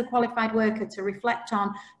even as a qualified worker, to reflect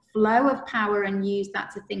on flow of power and use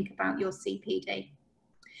that to think about your CPD.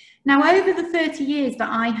 Now, over the 30 years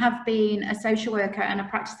that I have been a social worker and a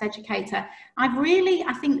practice educator, I've really,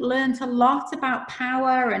 I think, learned a lot about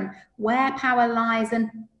power and where power lies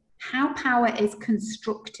and how power is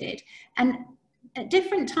constructed. And at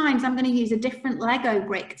different times, I'm going to use a different Lego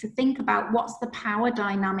brick to think about what's the power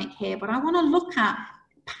dynamic here. But I want to look at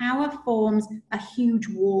power forms a huge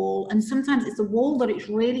wall. And sometimes it's a wall that it's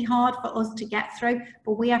really hard for us to get through,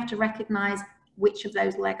 but we have to recognize which of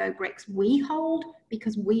those Lego bricks we hold,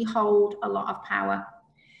 because we hold a lot of power.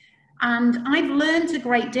 And I've learned a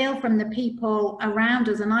great deal from the people around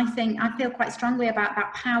us. And I feel quite strongly about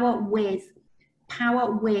that power with,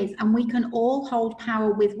 and we can all hold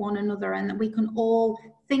power with one another, and that we can all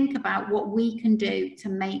think about what we can do to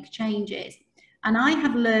make changes. And I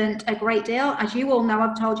have learned a great deal. As you all know,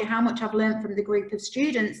 I've told you how much I've learned from the group of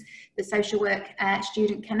students, the Social Work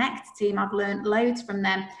Student Connect team. I've learned loads from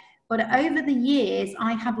them. But over the years,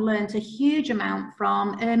 I have learned a huge amount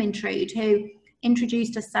from Ermintrude, who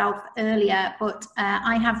introduced herself earlier, but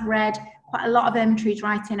I have read quite a lot of Ermintrude's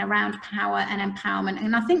writing around power and empowerment,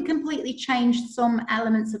 and I think completely changed some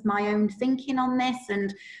elements of my own thinking on this,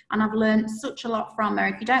 and I've learned such a lot from her.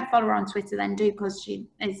 If you don't follow her on Twitter, then do, because she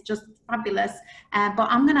is just fabulous. But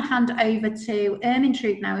I'm going to hand over to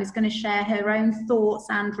Ermintrude now, who's going to share her own thoughts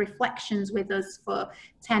and reflections with us for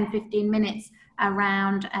 10-15 minutes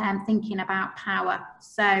around thinking about power.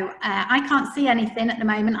 So I can't see anything at the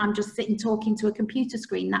moment. I'm just sitting talking to a computer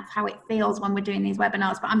screen. That's how it feels when we're doing these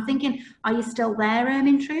webinars. But I'm thinking, are you still there,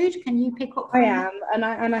 Ermintrude? Can you pick up? I am, and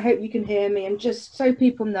I hope you can hear me. And just so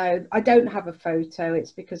people know, I don't have a photo.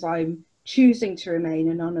 It's because I'm choosing to remain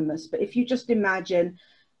anonymous. But if you just imagine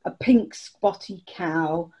a pink spotty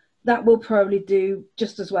cow, that will probably do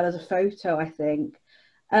just as well as a photo, I think.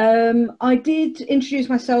 I did introduce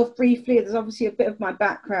myself briefly. There's obviously a bit of my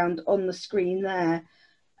background on the screen there.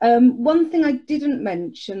 One thing I didn't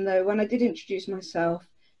mention, though, when I did introduce myself,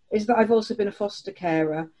 is that I've also been a foster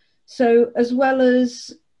carer. So as well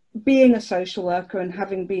as being a social worker and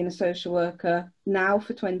having been a social worker now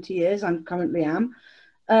for 20 years, I currently am.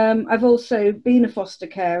 I've also been a foster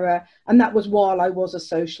carer, and that was while I was a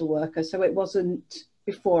social worker. So it wasn't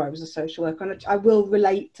before I was a social worker. And I will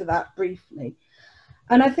relate to that briefly.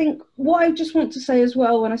 And I think what I just want to say as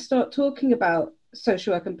well, when I start talking about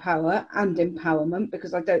social work and power and empowerment,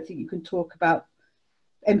 because I don't think you can talk about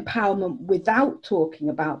empowerment without talking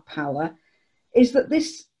about power, is that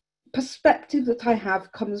this perspective that I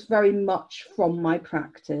have comes very much from my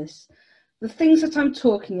practice. The things that I'm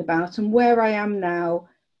talking about and where I am now,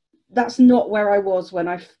 that's not where I was when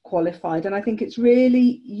I qualified. And I think it's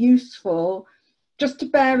really useful just to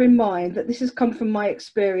bear in mind that this has come from my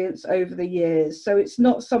experience over the years. So it's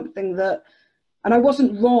not something that, and I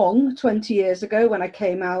wasn't wrong 20 years ago when I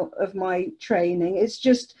came out of my training. It's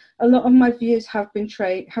just a lot of my views have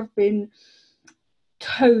been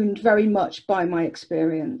toned very much by my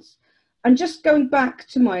experience. And just going back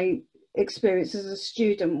to my experience as a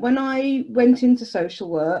student, when I went into social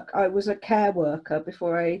work, I was a care worker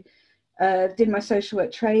before I did my social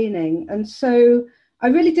work training. And so I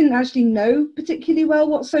really didn't actually know particularly well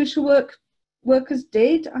what social workers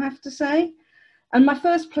did, I have to say. And my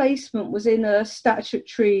first placement was in a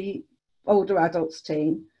statutory older adults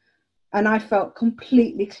team. And I felt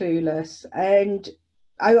completely clueless. And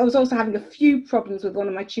I was also having a few problems with one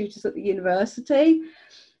of my tutors at the university.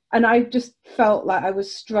 And I just felt like I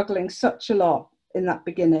was struggling such a lot in that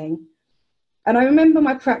beginning. And I remember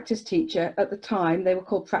my practice teacher at the time, they were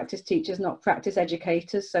called practice teachers, not practice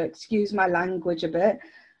educators, so excuse my language a bit,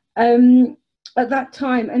 at that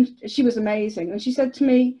time, and she was amazing. And she said to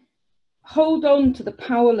me, hold on to the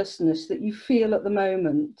powerlessness that you feel at the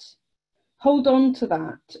moment. Hold on to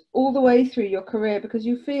that all the way through your career, because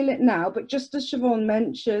you feel it now. But just as Siobhan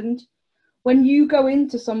mentioned, when you go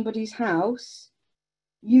into somebody's house,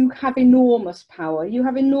 you have enormous power. You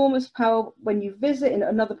have enormous power when you visit in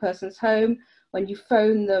another person's home, when you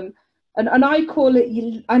phone them. And I call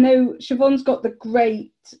it, I know Siobhan's got the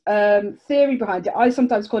great theory behind it. I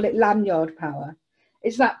sometimes call it lanyard power.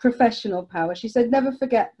 It's that professional power. She said, never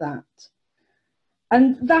forget that.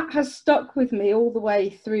 And that has stuck with me all the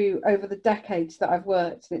way through over the decades that I've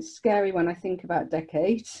worked. And it's scary when I think about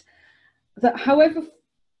decades, that however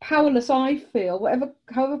powerless I feel,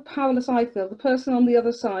 however powerless I feel, the person on the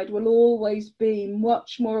other side will always be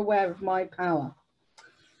much more aware of my power.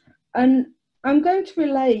 And I'm going to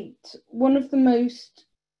relate one of the most,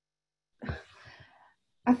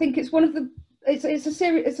 I think it's one of the, it's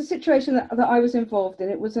a situation that I was involved in.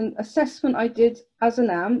 It was an assessment I did as an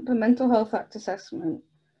AMP, a mental health act assessment.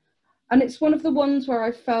 And it's one of the ones where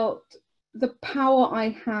I felt the power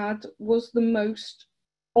I had was the most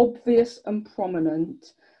obvious and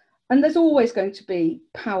prominent. And there's always going to be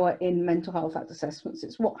power in mental health act assessments.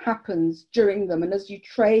 It's what happens during them. And as you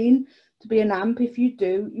train to be an AMP, if you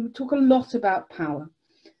do, you talk a lot about power.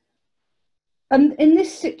 And in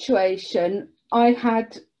this situation, I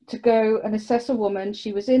had to go and assess a woman.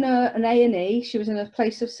 She was in an A&E. She was in a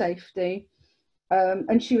place of safety.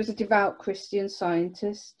 And she was a devout Christian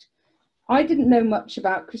Scientist. I didn't know much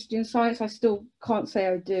about Christian Science. I still can't say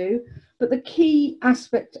I do. But the key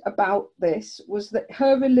aspect about this was that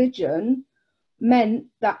her religion meant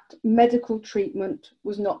that medical treatment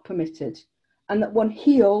was not permitted and that one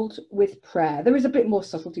healed with prayer. There is a bit more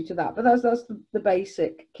subtlety to that, but that's the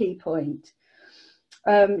basic key point.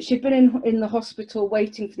 She'd been in the hospital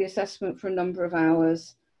waiting for the assessment for a number of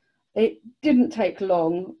hours. It didn't take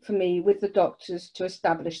long for me with the doctors to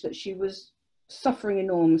establish that she was suffering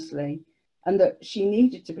enormously and that she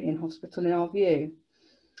needed to be in hospital in our view.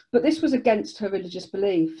 But this was against her religious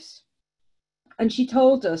beliefs. And she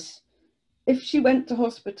told us if she went to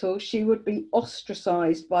hospital, she would be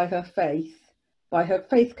ostracized by her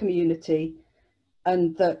faith community,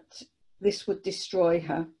 and that this would destroy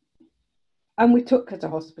her. And we took her to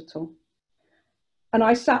hospital. And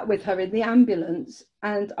I sat with her in the ambulance,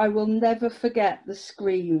 and I will never forget the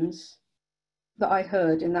screams that I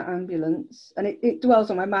heard in that ambulance. And it dwells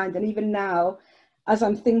on my mind. And even now, as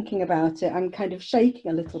I'm thinking about it, I'm kind of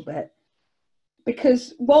shaking a little bit.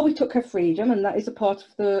 Because while we took her freedom, and that is a part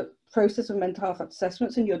of the process of mental health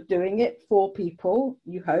assessments, and you're doing it for people,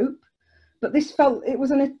 you hope, but it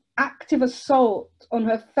was an active assault on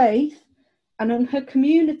her faith and on her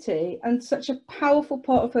community, and such a powerful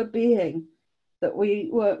part of her being that we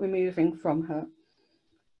were removing from her.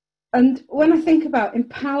 And when I think about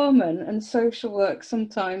empowerment and social work,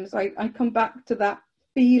 sometimes I come back to that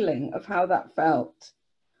feeling of how that felt.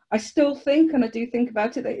 I still think, and I do think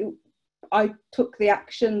about it, that I took the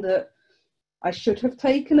action that I should have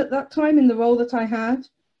taken at that time in the role that I had.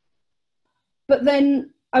 But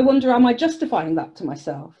then I wonder, am I justifying that to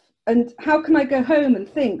myself? And how can I go home and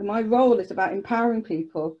think my role is about empowering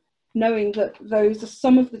people, knowing that those are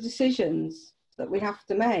some of the decisions that we have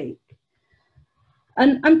to make?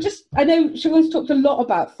 And I know Siobhan's talked a lot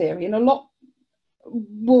about theory and a lot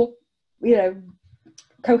more,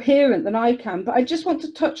 coherent than I can, but I just want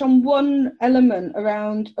to touch on one element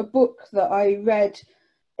around a book that I read.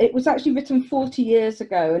 It was actually written 40 years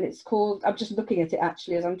ago, and it's called, I'm just looking at it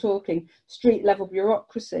actually as I'm talking, Street Level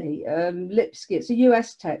Bureaucracy, Lipsky. It's a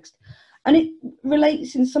US text, and it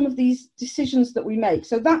relates in some of these decisions that we make.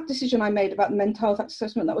 So that decision I made about the mental health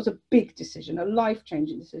assessment, that was a big decision, a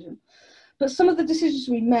life-changing decision. But some of the decisions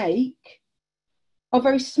we make are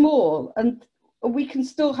very small, and we can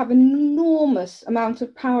still have an enormous amount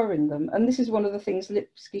of power in them. And this is one of the things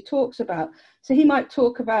Lipsky talks about. So he might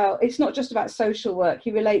talk about, it's not just about social work, he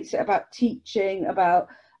relates it about teaching, about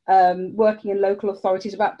working in local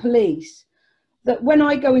authorities, about police. That when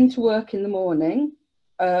I go into work in the morning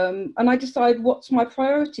and I decide what's my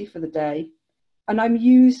priority for the day, and I'm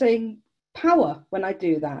using power when I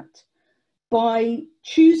do that, by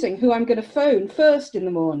choosing who I'm going to phone first in the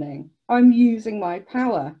morning, I'm using my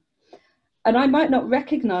power. And I might not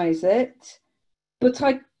recognize it, but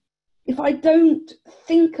if I don't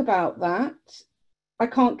think about that, I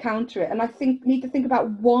can't counter it. And I need to think about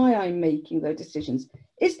why I'm making those decisions.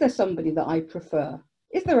 Is there somebody that I prefer?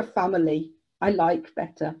 Is there a family I like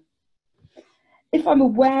better? If I'm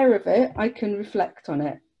aware of it, I can reflect on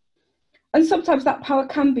it. And sometimes that power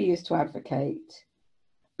can be used to advocate.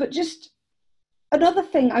 But just another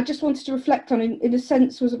thing I just wanted to reflect on in a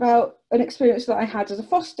sense was about an experience that I had as a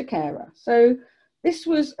foster carer. So this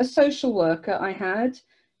was a social worker I had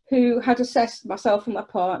who had assessed myself and my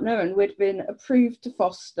partner, and we'd been approved to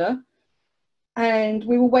foster, and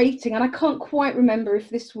we were waiting, and I can't quite remember if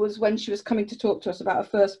this was when she was coming to talk to us about her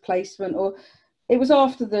first placement, or it was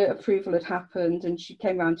after the approval had happened and she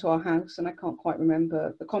came round to our house, and I can't quite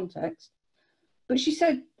remember the context. But she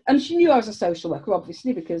said, and she knew I was a social worker,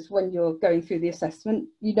 obviously, because when you're going through the assessment,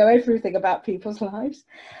 you know everything about people's lives.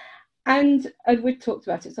 And we'd talked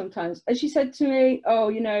about it sometimes. And she said to me, oh,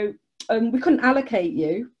 we couldn't allocate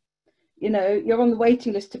you. You're on the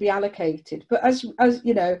waiting list to be allocated. But as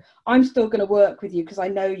I'm still going to work with you because I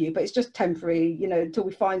know you, but it's just temporary, until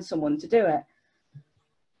we find someone to do it.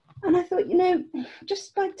 And I thought,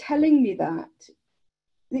 just by telling me that,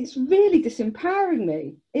 it's really disempowering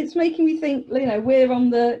me. It's making me think, we're on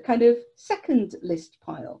the kind of second list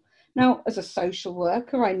pile. Now, as a social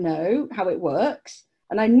worker, I know how it works.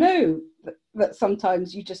 And I know that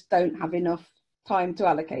sometimes you just don't have enough time to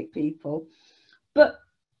allocate people. But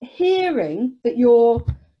hearing that you're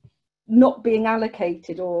not being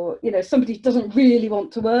allocated, or, somebody doesn't really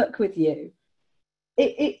want to work with you,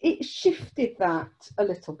 it shifted that a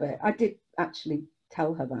little bit. I did actually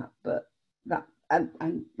tell her that, but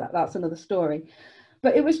that's another story.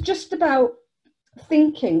 But it was just about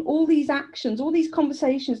thinking all these actions, all these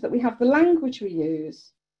conversations that we have, the language we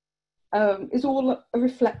use is all a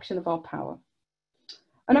reflection of our power.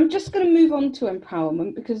 And I'm just going to move on to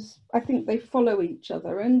empowerment because I think they follow each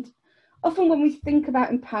other. And often when we think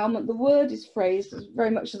about empowerment, the word is phrased as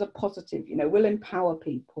very much as a positive. We'll empower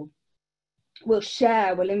people, we'll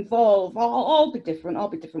share, we'll involve. I'll be different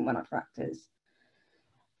when I practice.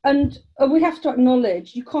 And we have to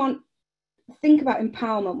acknowledge you can't think about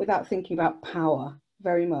empowerment without thinking about power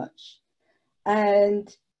very much.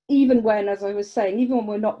 And even when, as I was saying, even when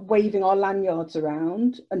we're not waving our lanyards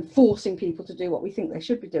around and forcing people to do what we think they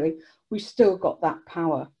should be doing, we've still got that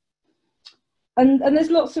power. And there's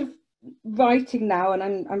lots of writing now,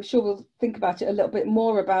 and I'm sure we'll think about it a little bit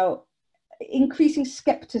more, about increasing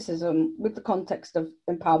skepticism with the context of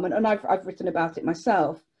empowerment. And I've written about it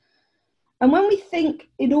myself. And when we think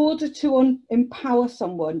in order to empower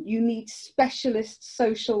someone, you need specialist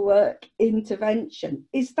social work intervention,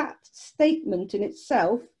 is that statement in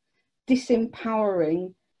itself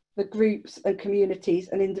disempowering the groups and communities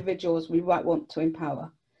and individuals we might want to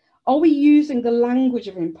empower? Are we using the language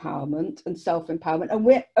of empowerment and self-empowerment, and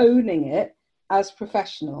we're owning it as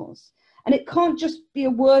professionals? And it can't just be a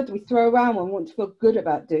word we throw around when we want to feel good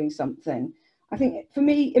about doing something. I think for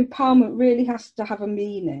me, empowerment really has to have a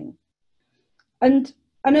meaning. And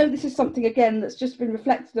I know this is something, again, that's just been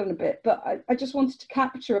reflected on a bit, but I just wanted to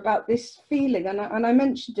capture about this feeling. And I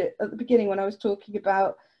mentioned it at the beginning when I was talking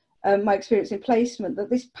about my experience in placement, that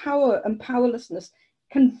this power and powerlessness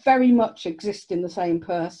can very much exist in the same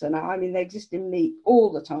person. I mean, they exist in me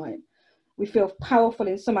all the time. We feel powerful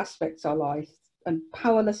in some aspects of our life and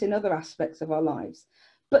powerless in other aspects of our lives.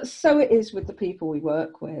 But so it is with the people we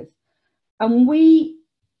work with. And we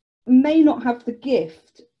may not have the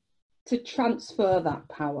gift to transfer that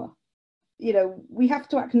power. You know, we have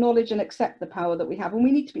to acknowledge and accept the power that we have, and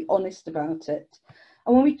we need to be honest about it.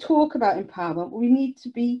 And when we talk about empowerment, we need to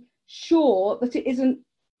be sure that it isn't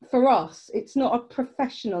for us. It's not a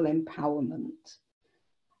professional empowerment.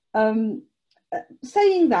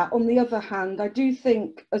 Saying that, on the other hand, I do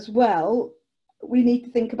think as well, we need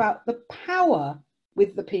to think about the power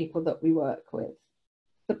with the people that we work with.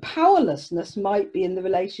 The powerlessness might be in the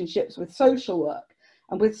relationships with social work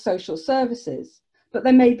and with social services, but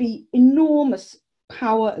there may be enormous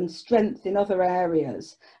power and strength in other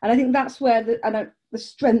areas. And I think that's where the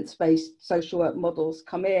strengths-based social work models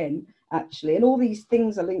come in, actually, and all these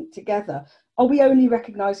things are linked together. Are we only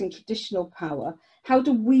recognising traditional power? How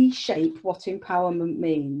do we shape what empowerment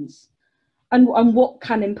means? And what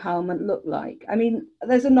can empowerment look like? I mean,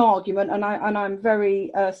 there's an argument, and I'm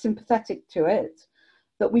very sympathetic to it,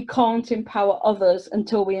 that we can't empower others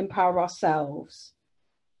until we empower ourselves.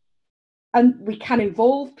 And we can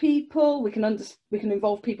involve people, we can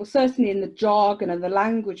involve people certainly in the jargon and the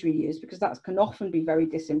language we use, because that can often be very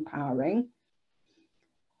disempowering.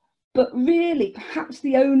 But really, perhaps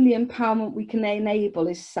the only empowerment we can enable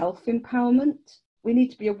is self-empowerment. We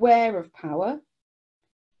need to be aware of power,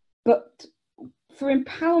 but for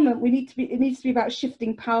empowerment, it needs to be about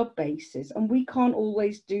shifting power bases, and we can't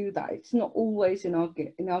always do that. It's not always in our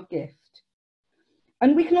gift.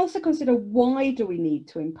 And we can also consider, why do we need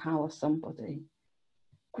to empower somebody?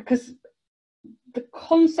 Because the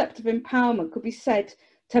concept of empowerment could be said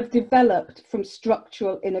to have developed from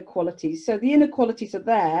structural inequalities. So the inequalities are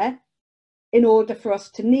there in order for us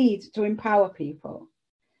to need to empower people.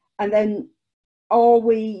 And then are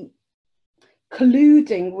we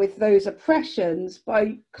colluding with those oppressions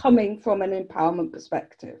by coming from an empowerment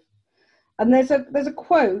perspective? And there's a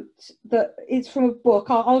quote that is from a book.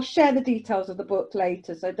 I'll share the details of the book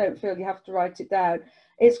later, so don't feel you have to write it down.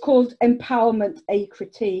 It's called Empowerment, A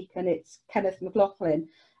Critique, and it's Kenneth McLaughlin.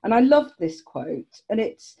 And I love this quote, and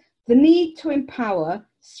it's, "The need to empower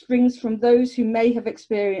springs from those who may have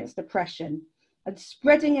experienced oppression, and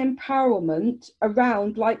spreading empowerment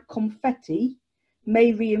around like confetti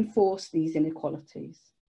may reinforce these inequalities."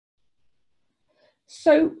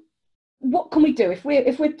 So what can we do if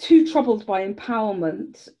we're too troubled by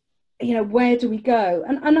empowerment? You know, where do we go?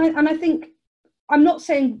 And I think, I'm not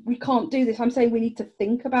saying we can't do this, I'm saying we need to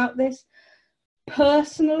think about this.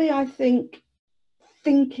 Personally, I think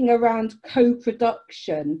thinking around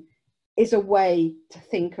co-production is a way to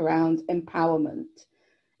think around empowerment.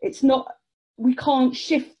 It's not, we can't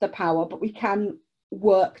shift the power, but we can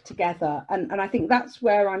work together. And I think that's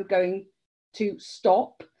where I'm going to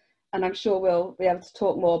stop. And I'm sure we'll be able to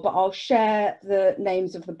talk more, but I'll share the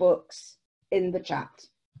names of the books in the chat.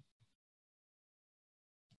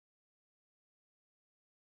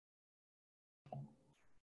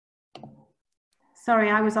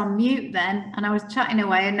 Sorry, I was on mute then, and I was chatting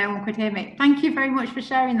away and no one could hear me. Thank you very much for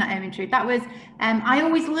sharing that, Ermintrude. That was, I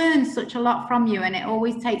always learn such a lot from you, and it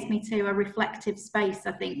always takes me to a reflective space,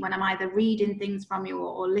 I think, when I'm either reading things from you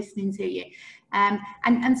or listening to you.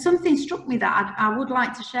 And something struck me that I would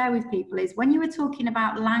like to share with people is when you were talking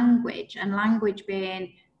about language, and language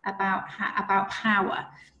being about power,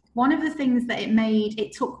 one of the things that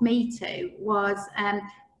it took me to was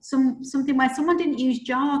something where someone didn't use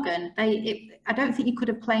jargon. I don't think you could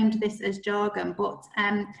have claimed this as jargon, but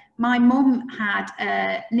my mum had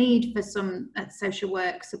a need for some social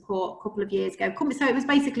work support a couple of years ago. So it was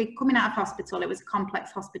basically coming out of hospital. It was a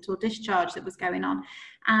complex hospital discharge that was going on.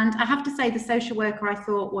 And I have to say, the social worker I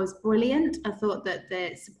thought was brilliant. I thought that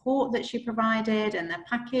the support that she provided and the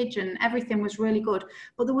package and everything was really good.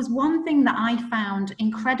 But there was one thing that I found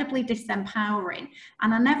incredibly disempowering,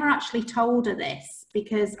 and I never actually told her this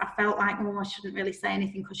because I felt like, oh, I shouldn't really say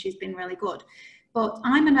anything because she's been really good. But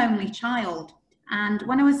I'm an only child. And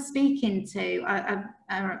when I was speaking to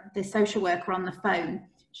the social worker on the phone,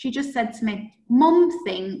 she just said to me, "Mum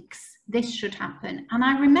thinks this should happen." And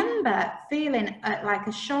I remember feeling like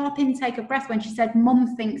a sharp intake of breath when she said,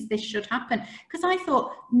 "Mum thinks this should happen." Because I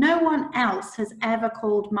thought, no one else has ever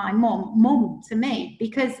called my mum to me,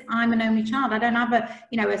 because I'm an only child. I don't have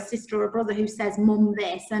a sister or a brother who says mum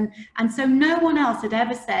this. And so no one else had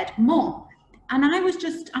ever said mum. And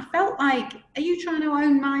I felt like, are you trying to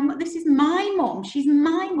own my mum? This is my mum. She's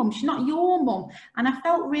my mum. She's not your mum. And I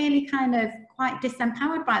felt really kind of quite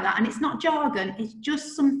disempowered by that. And it's not jargon. It's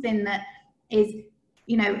just something that is,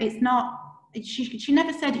 it's not, she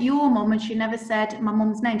never said your mum, and she never said my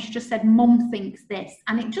mum's name. She just said mum thinks this.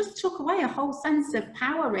 And it just took away a whole sense of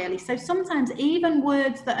power, really. So sometimes even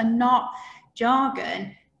words that are not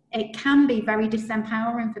jargon it can be very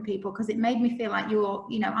disempowering for people, because it made me feel like you're,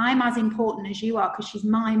 you know, I'm as important as you are because she's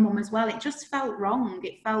my mum as well. It just felt wrong.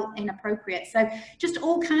 It felt inappropriate. So just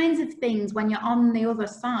all kinds of things when you're on the other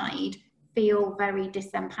side feel very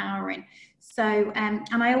disempowering. So, and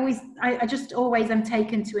I just always am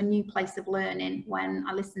taken to a new place of learning when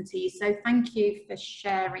I listen to you. So thank you for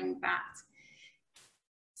sharing that.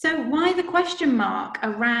 So why the question mark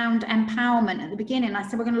around empowerment at the beginning? I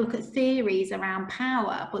said we're going to look at theories around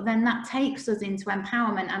power, but then that takes us into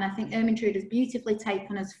empowerment. And I think Ermintrude has beautifully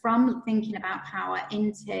taken us from thinking about power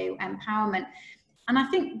into empowerment. And I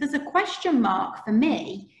think there's a question mark for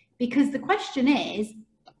me, because the question is,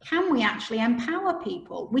 can we actually empower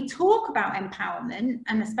people? We talk about empowerment,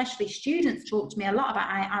 and especially students talk to me a lot about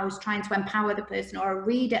I was trying to empower the person, or I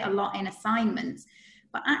read it a lot in assignments.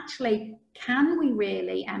 But actually, can we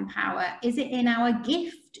really empower? Is it in our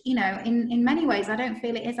gift? You know, in many ways, I don't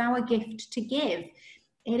feel it is our gift to give.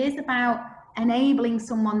 It is about enabling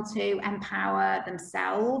someone to empower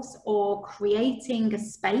themselves, or creating a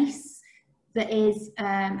space that is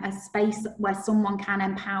a space where someone can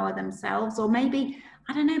empower themselves. Or maybe,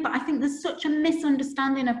 I don't know, but I think there's such a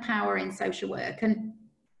misunderstanding of power in social work. And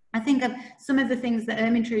I think of some of the things that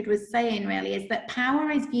Ermintrude was saying really is that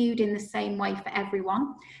power is viewed in the same way for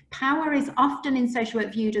everyone. Power is often in social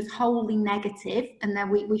work viewed as wholly negative, and then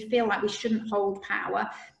we feel like we shouldn't hold power.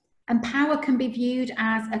 And power can be viewed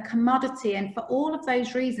as a commodity. And for all of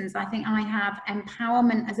those reasons, I think I have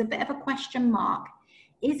empowerment as a bit of a question mark.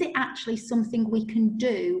 Is it actually something we can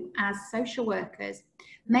do as social workers?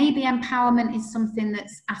 Maybe empowerment is something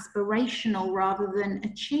that's aspirational rather than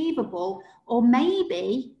achievable, or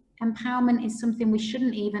maybe empowerment is something we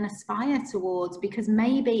shouldn't even aspire towards, because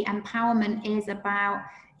maybe empowerment is about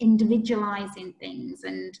individualizing things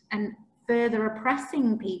and further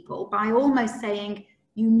oppressing people by almost saying,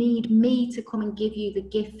 you need me to come and give you the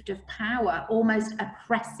gift of power, almost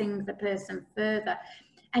oppressing the person further.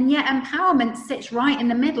 And yet empowerment sits right in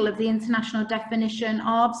the middle of the international definition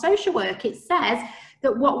of social work. It says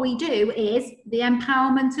that what we do is the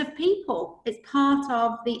empowerment of people. It's part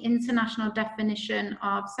of the international definition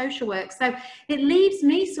of social work. So it leaves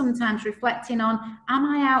me sometimes reflecting on, am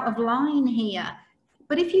I out of line here?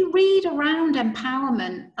 But if you read around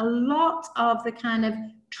empowerment, a lot of the kind of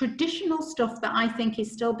traditional stuff that I think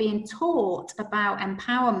is still being taught about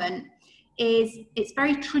empowerment is, it's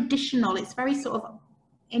very traditional. It's very sort of,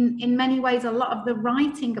 in many ways, a lot of the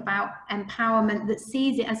writing about empowerment that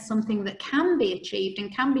sees it as something that can be achieved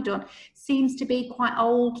and can be done seems to be quite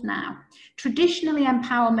old now. Traditionally,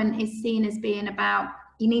 empowerment is seen as being about,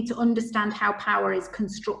 you need to understand how power is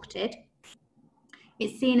constructed.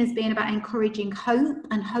 It's seen as being about encouraging hope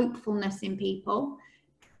and hopefulness in people,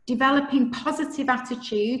 developing positive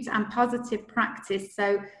attitudes and positive practice.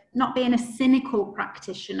 So not being a cynical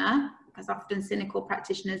practitioner, because often cynical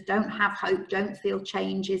practitioners don't have hope, don't feel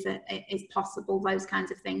change is possible, those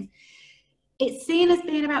kinds of things. It's seen as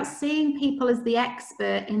being about seeing people as the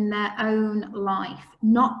expert in their own life,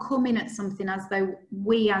 not coming at something as though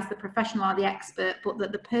we as the professional are the expert, but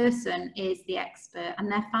that the person is the expert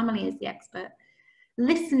and their family is the expert.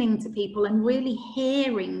 Listening to people and really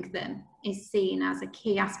hearing them is seen as a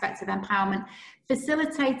key aspect of empowerment.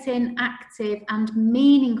 Facilitating active and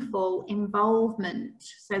meaningful involvement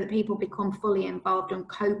so that people become fully involved in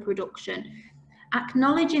co-production.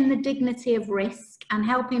 Acknowledging the dignity of risk and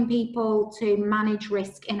helping people to manage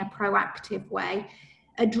risk in a proactive way.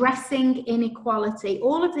 Addressing inequality.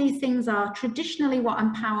 All of these things are traditionally what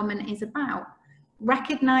empowerment is about.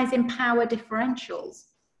 Recognizing power differentials.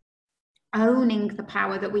 Owning the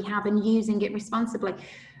power that we have and using it responsibly.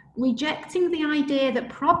 Rejecting the idea that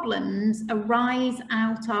problems arise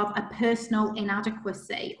out of a personal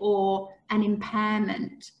inadequacy or an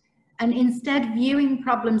impairment, and instead viewing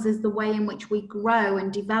problems as the way in which we grow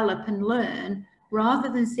and develop and learn, rather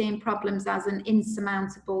than seeing problems as an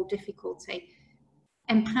insurmountable difficulty.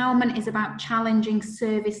 Empowerment is about challenging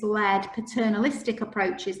service-led, paternalistic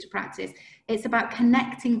approaches to practice. It's about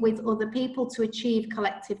connecting with other people to achieve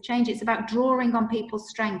collective change. It's about drawing on people's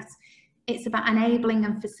strengths. It's about enabling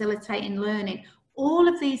and facilitating learning. All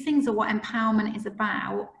of these things are what empowerment is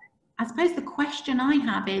about. I suppose the question I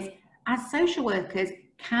have is, as social workers,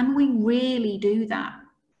 can we really do that?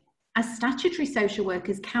 As statutory social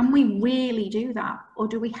workers, can we really do that? Or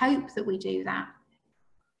do we hope that we do that?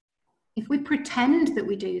 If we pretend that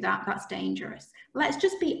we do that, that's dangerous. Let's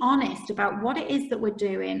just be honest about what it is that we're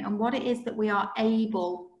doing and what it is that we are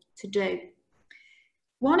able to do.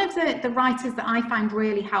 One of the writers that I find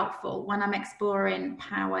really helpful when I'm exploring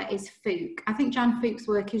power is Fuchs. I think Jan Fuchs'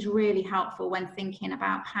 work is really helpful when thinking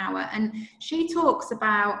about power. And she talks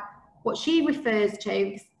about what she refers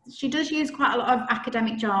to, she does use quite a lot of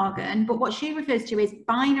academic jargon, but what she refers to is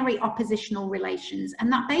binary oppositional relations.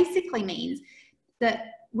 And that basically means that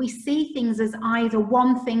we see things as either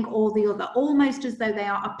one thing or the other, almost as though they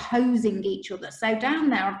are opposing each other. So down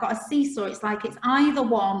there, I've got a seesaw. It's like it's either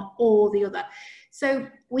one or the other. So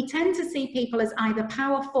we tend to see people as either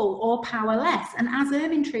powerful or powerless. And as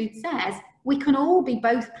Ermintrude says, we can all be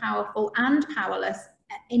both powerful and powerless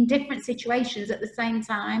in different situations at the same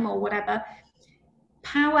time or whatever.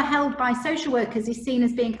 Power held by social workers is seen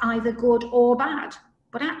as being either good or bad,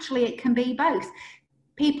 but actually it can be both.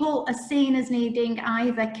 People are seen as needing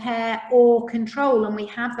either care or control, and we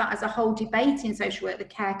have that as a whole debate in social work, the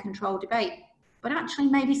care control debate. But actually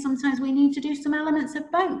maybe sometimes we need to do some elements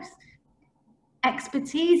of both.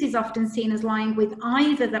 Expertise is often seen as lying with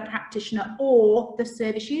either the practitioner or the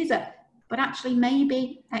service user, but actually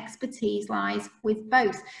maybe expertise lies with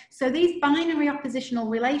both. So these binary oppositional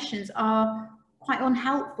relations are quite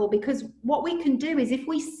unhelpful, because what we can do is, if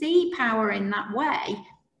we see power in that way,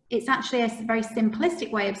 it's actually a very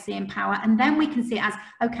simplistic way of seeing power, and then we can see it as,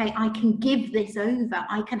 okay, I can give this over,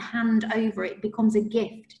 I can hand over, it becomes a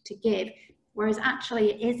gift to give, whereas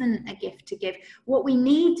actually it isn't a gift to give. What we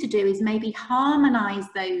need to do is maybe harmonize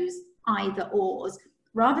those either ors,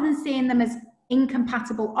 rather than seeing them as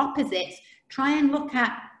incompatible opposites. Try and look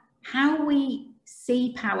at how we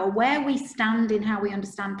see power, where we stand in how we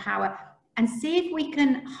understand power, and see if we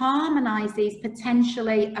can harmonize these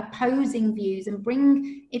potentially opposing views and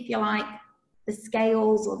bring, if you like, the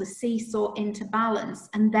scales or the seesaw into balance,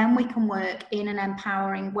 and then we can work in an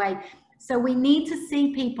empowering way. So we need to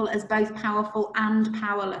see people as both powerful and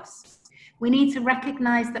powerless. We need to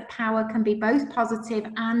recognize that power can be both positive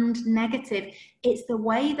and negative. It's the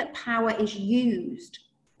way that power is used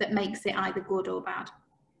that makes it either good or bad.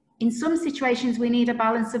 In some situations, we need a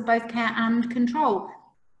balance of both care and control.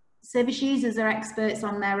 Service users are experts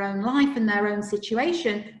on their own life and their own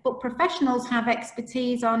situation, but professionals have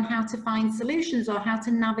expertise on how to find solutions or how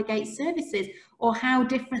to navigate services or how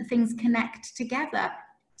different things connect together.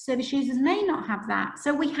 Service users may not have that.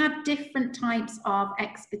 So we have different types of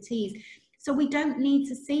expertise. So we don't need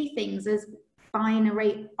to see things as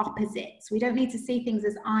binary opposites. We don't need to see things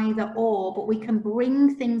as either or, but we can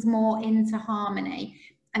bring things more into harmony.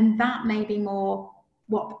 And that may be more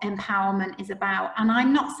what empowerment is about. And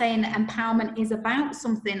I'm not saying that empowerment is about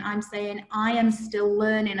something. I'm saying I am still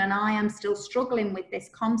learning and I am still struggling with this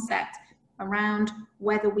concept around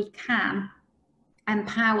whether we can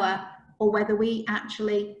empower or whether we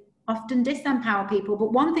actually often disempower people.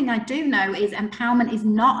 But one thing I do know is empowerment is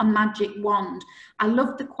not a magic wand. I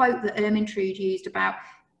love the quote that Ermintrude used about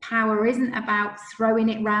power isn't about throwing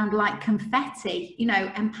it around like confetti. You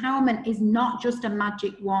know, empowerment is not just a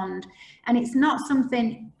magic wand, and it's not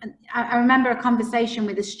something. I remember a conversation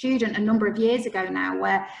with a student a number of years ago now,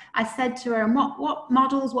 where I said to her, and what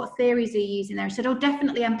models, what theories are you using there? She said, oh,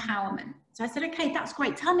 definitely empowerment. So I said, okay, that's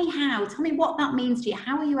great. Tell me how. Tell me what that means to you.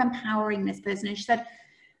 How are you empowering this person? And she said,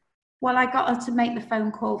 well, I got her to make the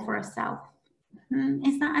phone call for herself.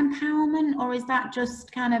 Is that empowerment, or is that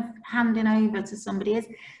just kind of handing over to somebody?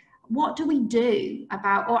 What do we do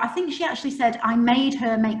about, or I think she actually said, I made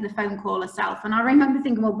her make the phone call herself. And I remember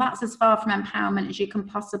thinking, well, that's as far from empowerment as you can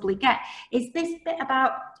possibly get. It's this bit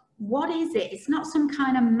about, what is it? It's not some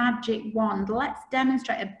kind of magic wand. Let's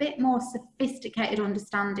demonstrate a bit more sophisticated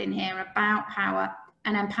understanding here about power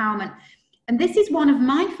and empowerment. And this is one of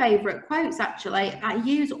my favorite quotes, actually. I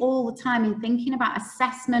use all the time in thinking about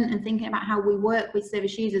assessment and thinking about how we work with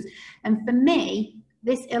service users. And for me,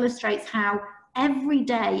 this illustrates how every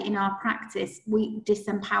day in our practice, we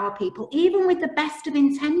disempower people. Even with the best of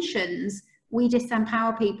intentions, we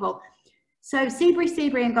disempower people. So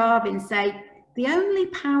Seabury and Garvin say, the only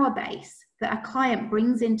power base that a client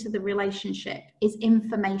brings into the relationship is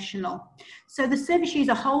informational. So the service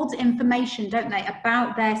user holds information, don't they,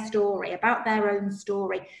 about their story, about their own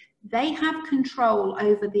story. They have control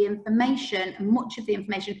over the information, and much of the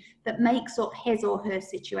information that makes up his or her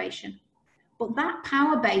situation. But that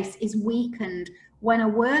power base is weakened when a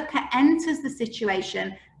worker enters the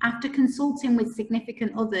situation after consulting with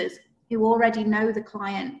significant others who already know the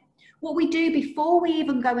client. What we do before we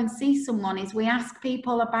even go and see someone is we ask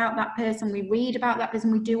people about that person, we read about that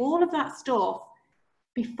person, we do all of that stuff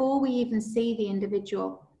before we even see the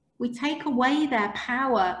individual. We take away their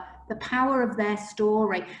power, the power of their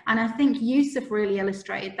story. And I think Yusuf really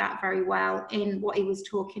illustrated that very well in what he was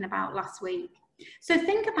talking about last week. So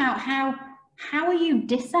think about how are you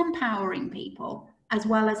disempowering people as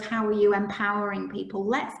well as how are you empowering people?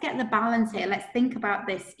 Let's get the balance here. Let's think about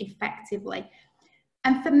this effectively.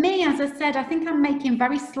 And for me, as I said, I think I'm making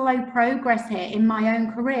very slow progress here in my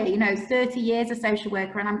own career, you know, 30 years as social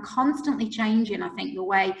worker, and I'm constantly changing, I think, the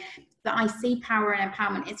way that I see power and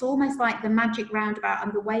empowerment. It's almost like the magic roundabout,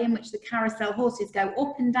 and the way in which the carousel horses go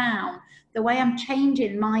up and down, the way I'm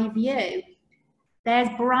changing my view. There's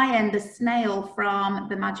Brian, the snail from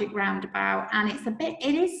the magic roundabout, and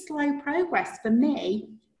it is slow progress for me,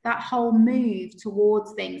 that whole move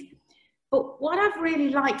towards things. But what I've really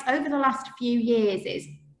liked over the last few years is,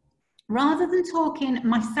 rather than talking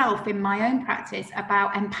myself in my own practice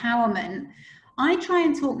about empowerment, I try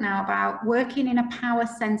and talk now about working in a power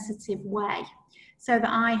sensitive way, so that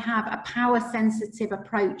I have a power sensitive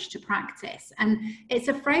approach to practice. And it's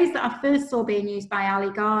a phrase that I first saw being used by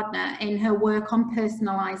Ali Gardner in her work on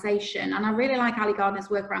personalization. And I really like Ali Gardner's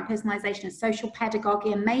work around personalization and social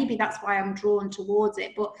pedagogy, and maybe that's why I'm drawn towards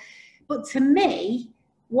it. But to me,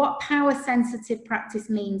 what power sensitive practice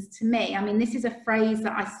means to me, I mean, this is a phrase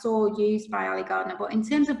that I saw used by Ali Gardner, but in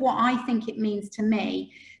terms of what I think it means to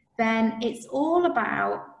me, then it's all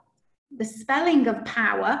about the spelling of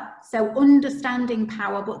power, so understanding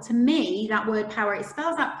power. But to me, that word power, it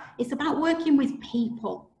spells out, it's about working with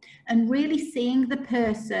people and really seeing the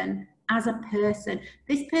person as a person.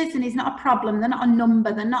 This person is not a problem, they're not a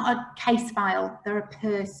number, they're not a case file, they're a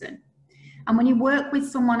person. And when you work with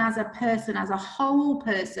someone as a person, as a whole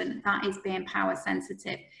person, that is being power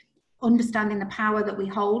sensitive. Understanding the power that we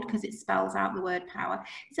hold, because it spells out the word power.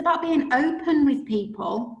 It's about being open with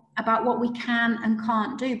people about what we can and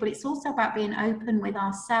can't do, but it's also about being open with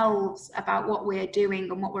ourselves about what we're doing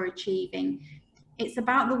and what we're achieving. It's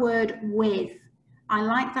about the word with. I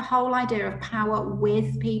like the whole idea of power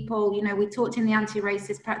with people. You know, we talked in the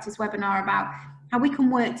anti-racist practice webinar about how we can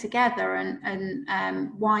work together,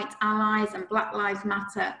 and white allies and Black Lives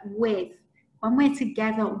Matter with. When we're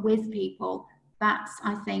together with people, that's,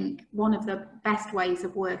 I think, one of the best ways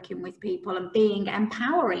of working with people and being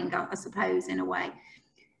empowering, I suppose, in a way.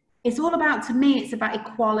 It's all about, to me, it's about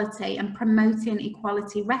equality and promoting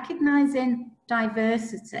equality, recognizing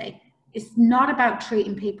diversity. It's not about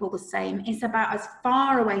treating people the same. It's about as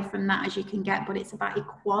far away from that as you can get, but it's about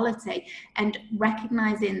equality and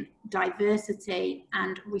recognizing diversity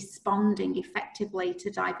and responding effectively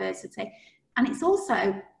to diversity. And it's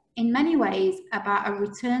also, in many ways, about a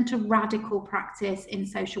return to radical practice in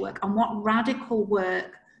social work and what radical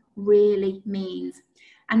work really means.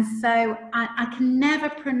 And so I can never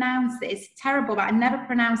pronounce it. It's terrible, but I never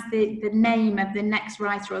pronounce the name of the next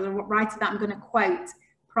writer, or the writer that I'm going to quote,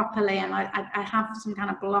 properly. And I have some kind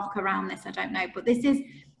of block around this, I don't know. But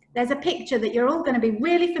there's a picture that you're all going to be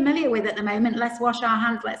really familiar with at the moment. Let's wash our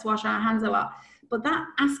hands a lot. But that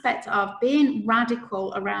aspect of being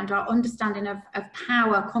radical around our understanding of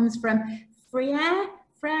power comes from Freire,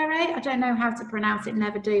 I don't know how to pronounce it,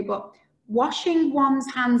 never do, but washing one's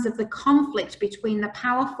hands of the conflict between the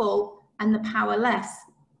powerful and the powerless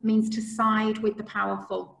means to side with the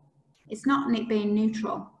powerful. It's not being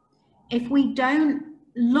neutral. If we don't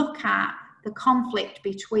look at the conflict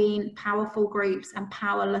between powerful groups and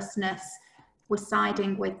powerlessness, we're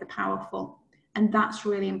siding with the powerful. And that's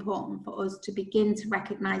really important for us to begin to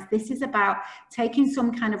recognize. This is about taking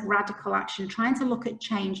some kind of radical action, trying to look at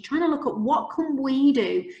change, trying to look at what can we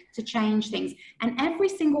do to change things. And every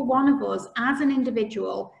single one of us as an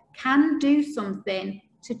individual can do something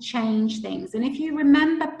to change things. And if you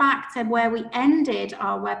remember back to where we ended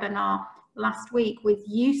our webinar last week with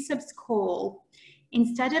Yusuf's call,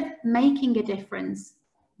 instead of making a difference,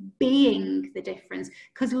 being the difference.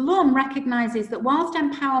 Because LUM recognizes that whilst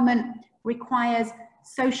empowerment requires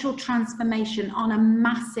social transformation on a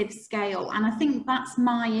massive scale, and I think that's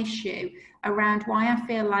my issue around why I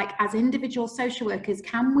feel like as individual social workers,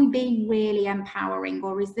 can we be really empowering,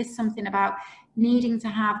 or is this something about needing to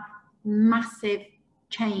have massive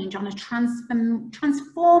change on a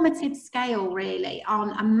transformative scale, really,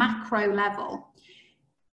 on a macro level?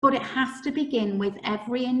 But it has to begin with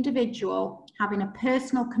every individual having a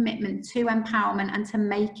personal commitment to empowerment and to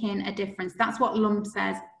making a difference. That's what LUM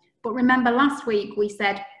says. But remember, last week we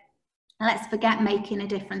said, let's forget making a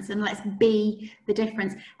difference and let's be the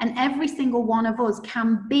difference. And every single one of us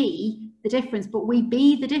can be the difference, but we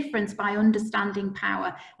be the difference by understanding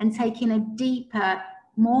power and taking a deeper,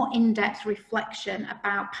 more in-depth reflection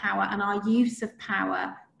about power and our use of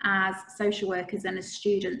power as social workers and as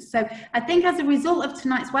students. So I think as a result of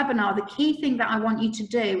tonight's webinar, the key thing that I want you to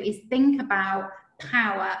do is think about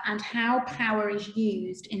power and how power is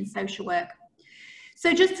used in social work.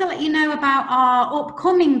 So just to let you know about our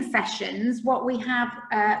upcoming sessions, what we have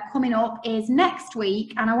coming up is next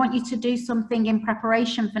week, and I want you to do something in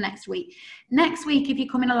preparation for next week. Next week, if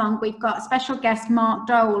you're coming along, we've got a special guest, Mark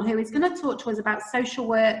Dole, who is going to talk to us about social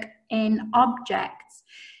work in objects.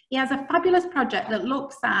 He has a fabulous project that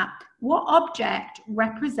looks at what object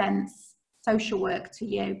represents social work to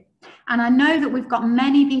you. And I know that we've got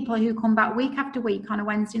many people who come back week after week on a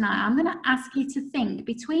Wednesday night. I'm going to ask you to think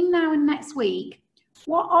between now and next week,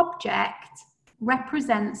 what object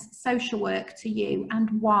represents social work to you and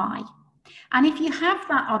why? And if you have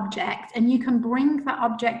that object and you can bring that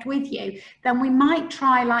object with you, then we might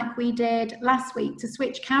try, like we did last week, to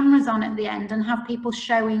switch cameras on at the end and have people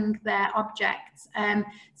showing their objects.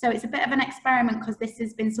 So it's a bit of an experiment, because this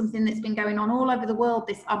has been something that's been going on all over the world,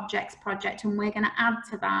 this objects project, and we're going to add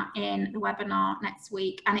to that in the webinar next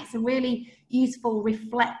week. And it's a really useful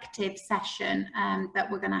reflective session that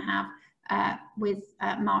we're going to have with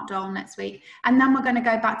Mark Dole next week. And then we're going to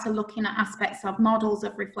go back to looking at aspects of models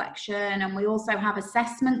of reflection, and we also have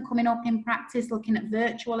assessment coming up in practice, looking at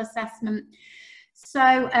virtual assessment. So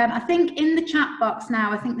I think in the chat box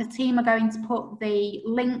now, I think the team are going to put the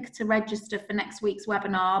link to register for next week's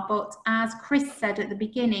webinar, but as Chris said at the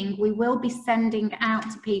beginning, we will be sending out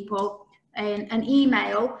to people an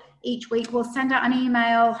email each week. We'll send out an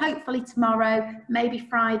email, hopefully tomorrow, maybe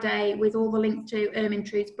Friday, with all the links to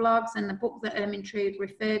Ermintrude's blogs and the book that Ermintrude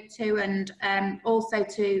referred to, and also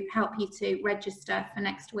to help you to register for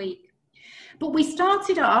next week. But we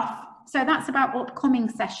started off, so that's about upcoming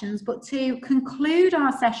sessions, but to conclude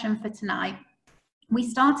our session for tonight, we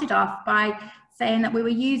started off by saying that we were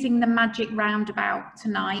using the magic roundabout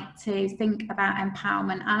tonight to think about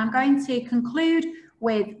empowerment, and I'm going to conclude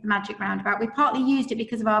with magic roundabout. We partly used it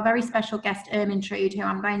because of our very special guest Ermintrude, who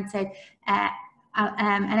I'm going to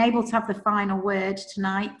enable to have the final word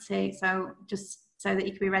tonight, so just so that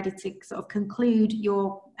you can be ready to sort of conclude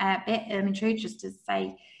your bit, Ermintrude, just to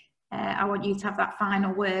say I want you to have that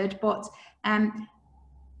final word. But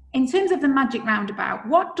in terms of the magic roundabout,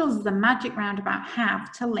 what does the magic roundabout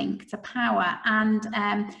have to link to power? And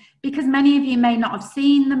because many of you may not have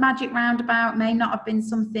seen the magic roundabout, may not have been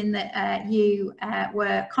something that you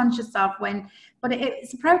were conscious of but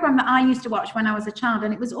it's a program that I used to watch when I was a child,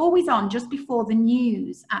 and it was always on just before the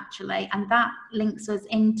news, actually, and that links us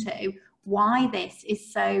into why this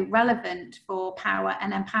is so relevant for power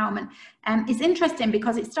and empowerment. It's interesting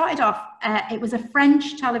because it started off, it was a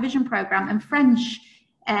French television program, and French,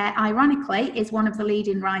 ironically, is one of the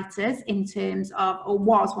leading writers in terms of, or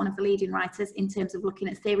was one of the leading writers in terms of looking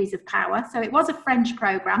at theories of power. So it was a French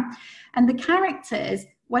program, and the characters,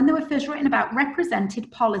 when they were first written about,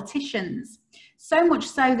 represented politicians. So much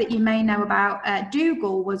so that you may know about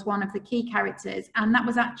Dougal was one of the key characters, and that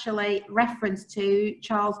was actually reference to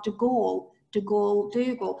Charles de Gaulle,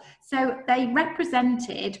 Dougal. So they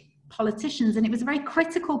represented politicians, and it was a very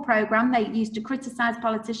critical program. They used to criticize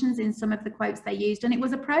politicians in some of the quotes they used, and it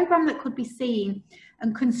was a program that could be seen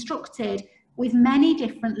and constructed with many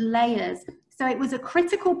different layers. So it was a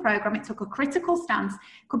critical program. It took a critical stance,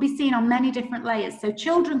 could be seen on many different layers. So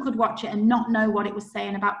children could watch it and not know what it was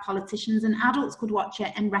saying about politicians, and adults could watch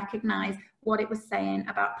it and recognize what it was saying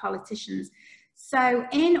about politicians. So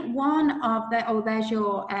in one of the, oh, there's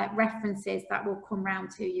your references that will come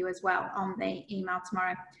round to you as well on the email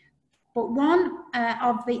tomorrow. But one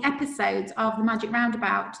of the episodes of the Magic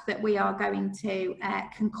Roundabout that we are going to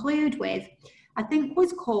conclude with, I think,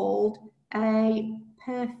 was called A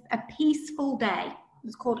Peaceful Day. It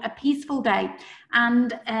was called A Peaceful Day.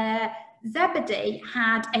 And Zebedee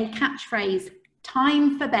had a catchphrase,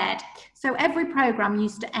 time for bed. So every program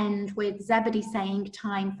used to end with Zebedee saying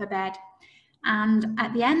time for bed. And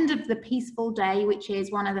at the end of The Peaceful Day, which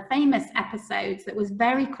is one of the famous episodes that was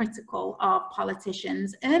very critical of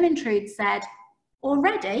politicians, Ermintrude said,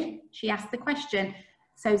 already? She asked the question.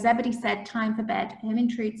 So Zebedee said, time for bed.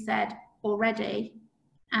 Ermintrude said, already?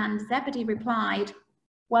 And Zebedee replied,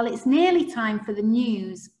 well, it's nearly time for the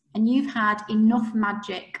news, and you've had enough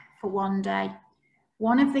magic for one day.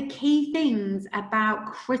 One of the key things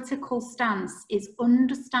about critical stance is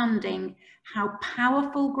understanding how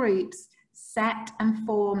powerful groups set and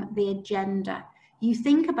form the agenda. You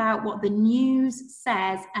think about what the news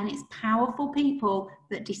says, and it's powerful people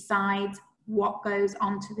that decide what goes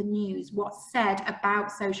onto the news, what's said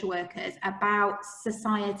about social workers, about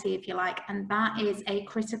society, if you like, and that is a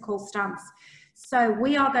critical stance. So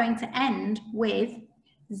we are going to end with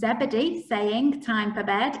Zebedee saying time for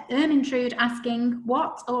bed, Ermintrude asking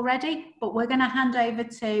what already, but we're going to hand over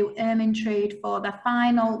to Ermintrude for the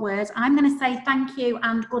final words. I'm going to say thank you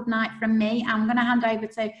and good night from me. I'm going to hand over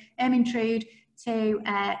to Ermintrude to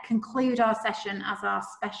conclude our session as our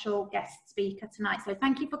special guest speaker tonight. So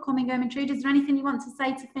thank you for coming, Ermintrude. Is there anything you want to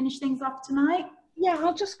say to finish things off tonight? Yeah,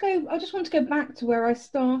 I just want to go back to where I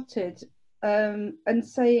started, and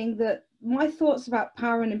saying that my thoughts about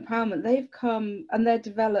power and empowerment, they've come and they're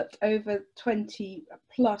developed over 20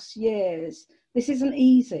 plus years. This isn't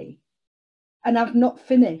easy, and I've not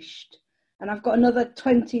finished, and I've got another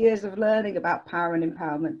 20 years of learning about power and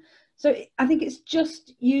empowerment. So I think it's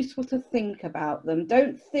just useful to think about them.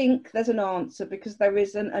 Don't think there's an answer, because there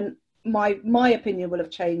isn't, and my opinion will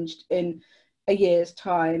have changed in a year's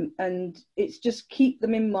time, and it's just keep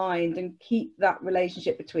them in mind and keep that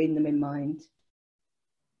relationship between them in mind.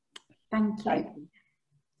 Thank you.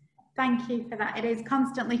 Thank you for that. It is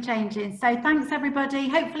constantly changing. So thanks everybody.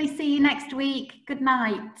 Hopefully see you next week. Good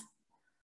night.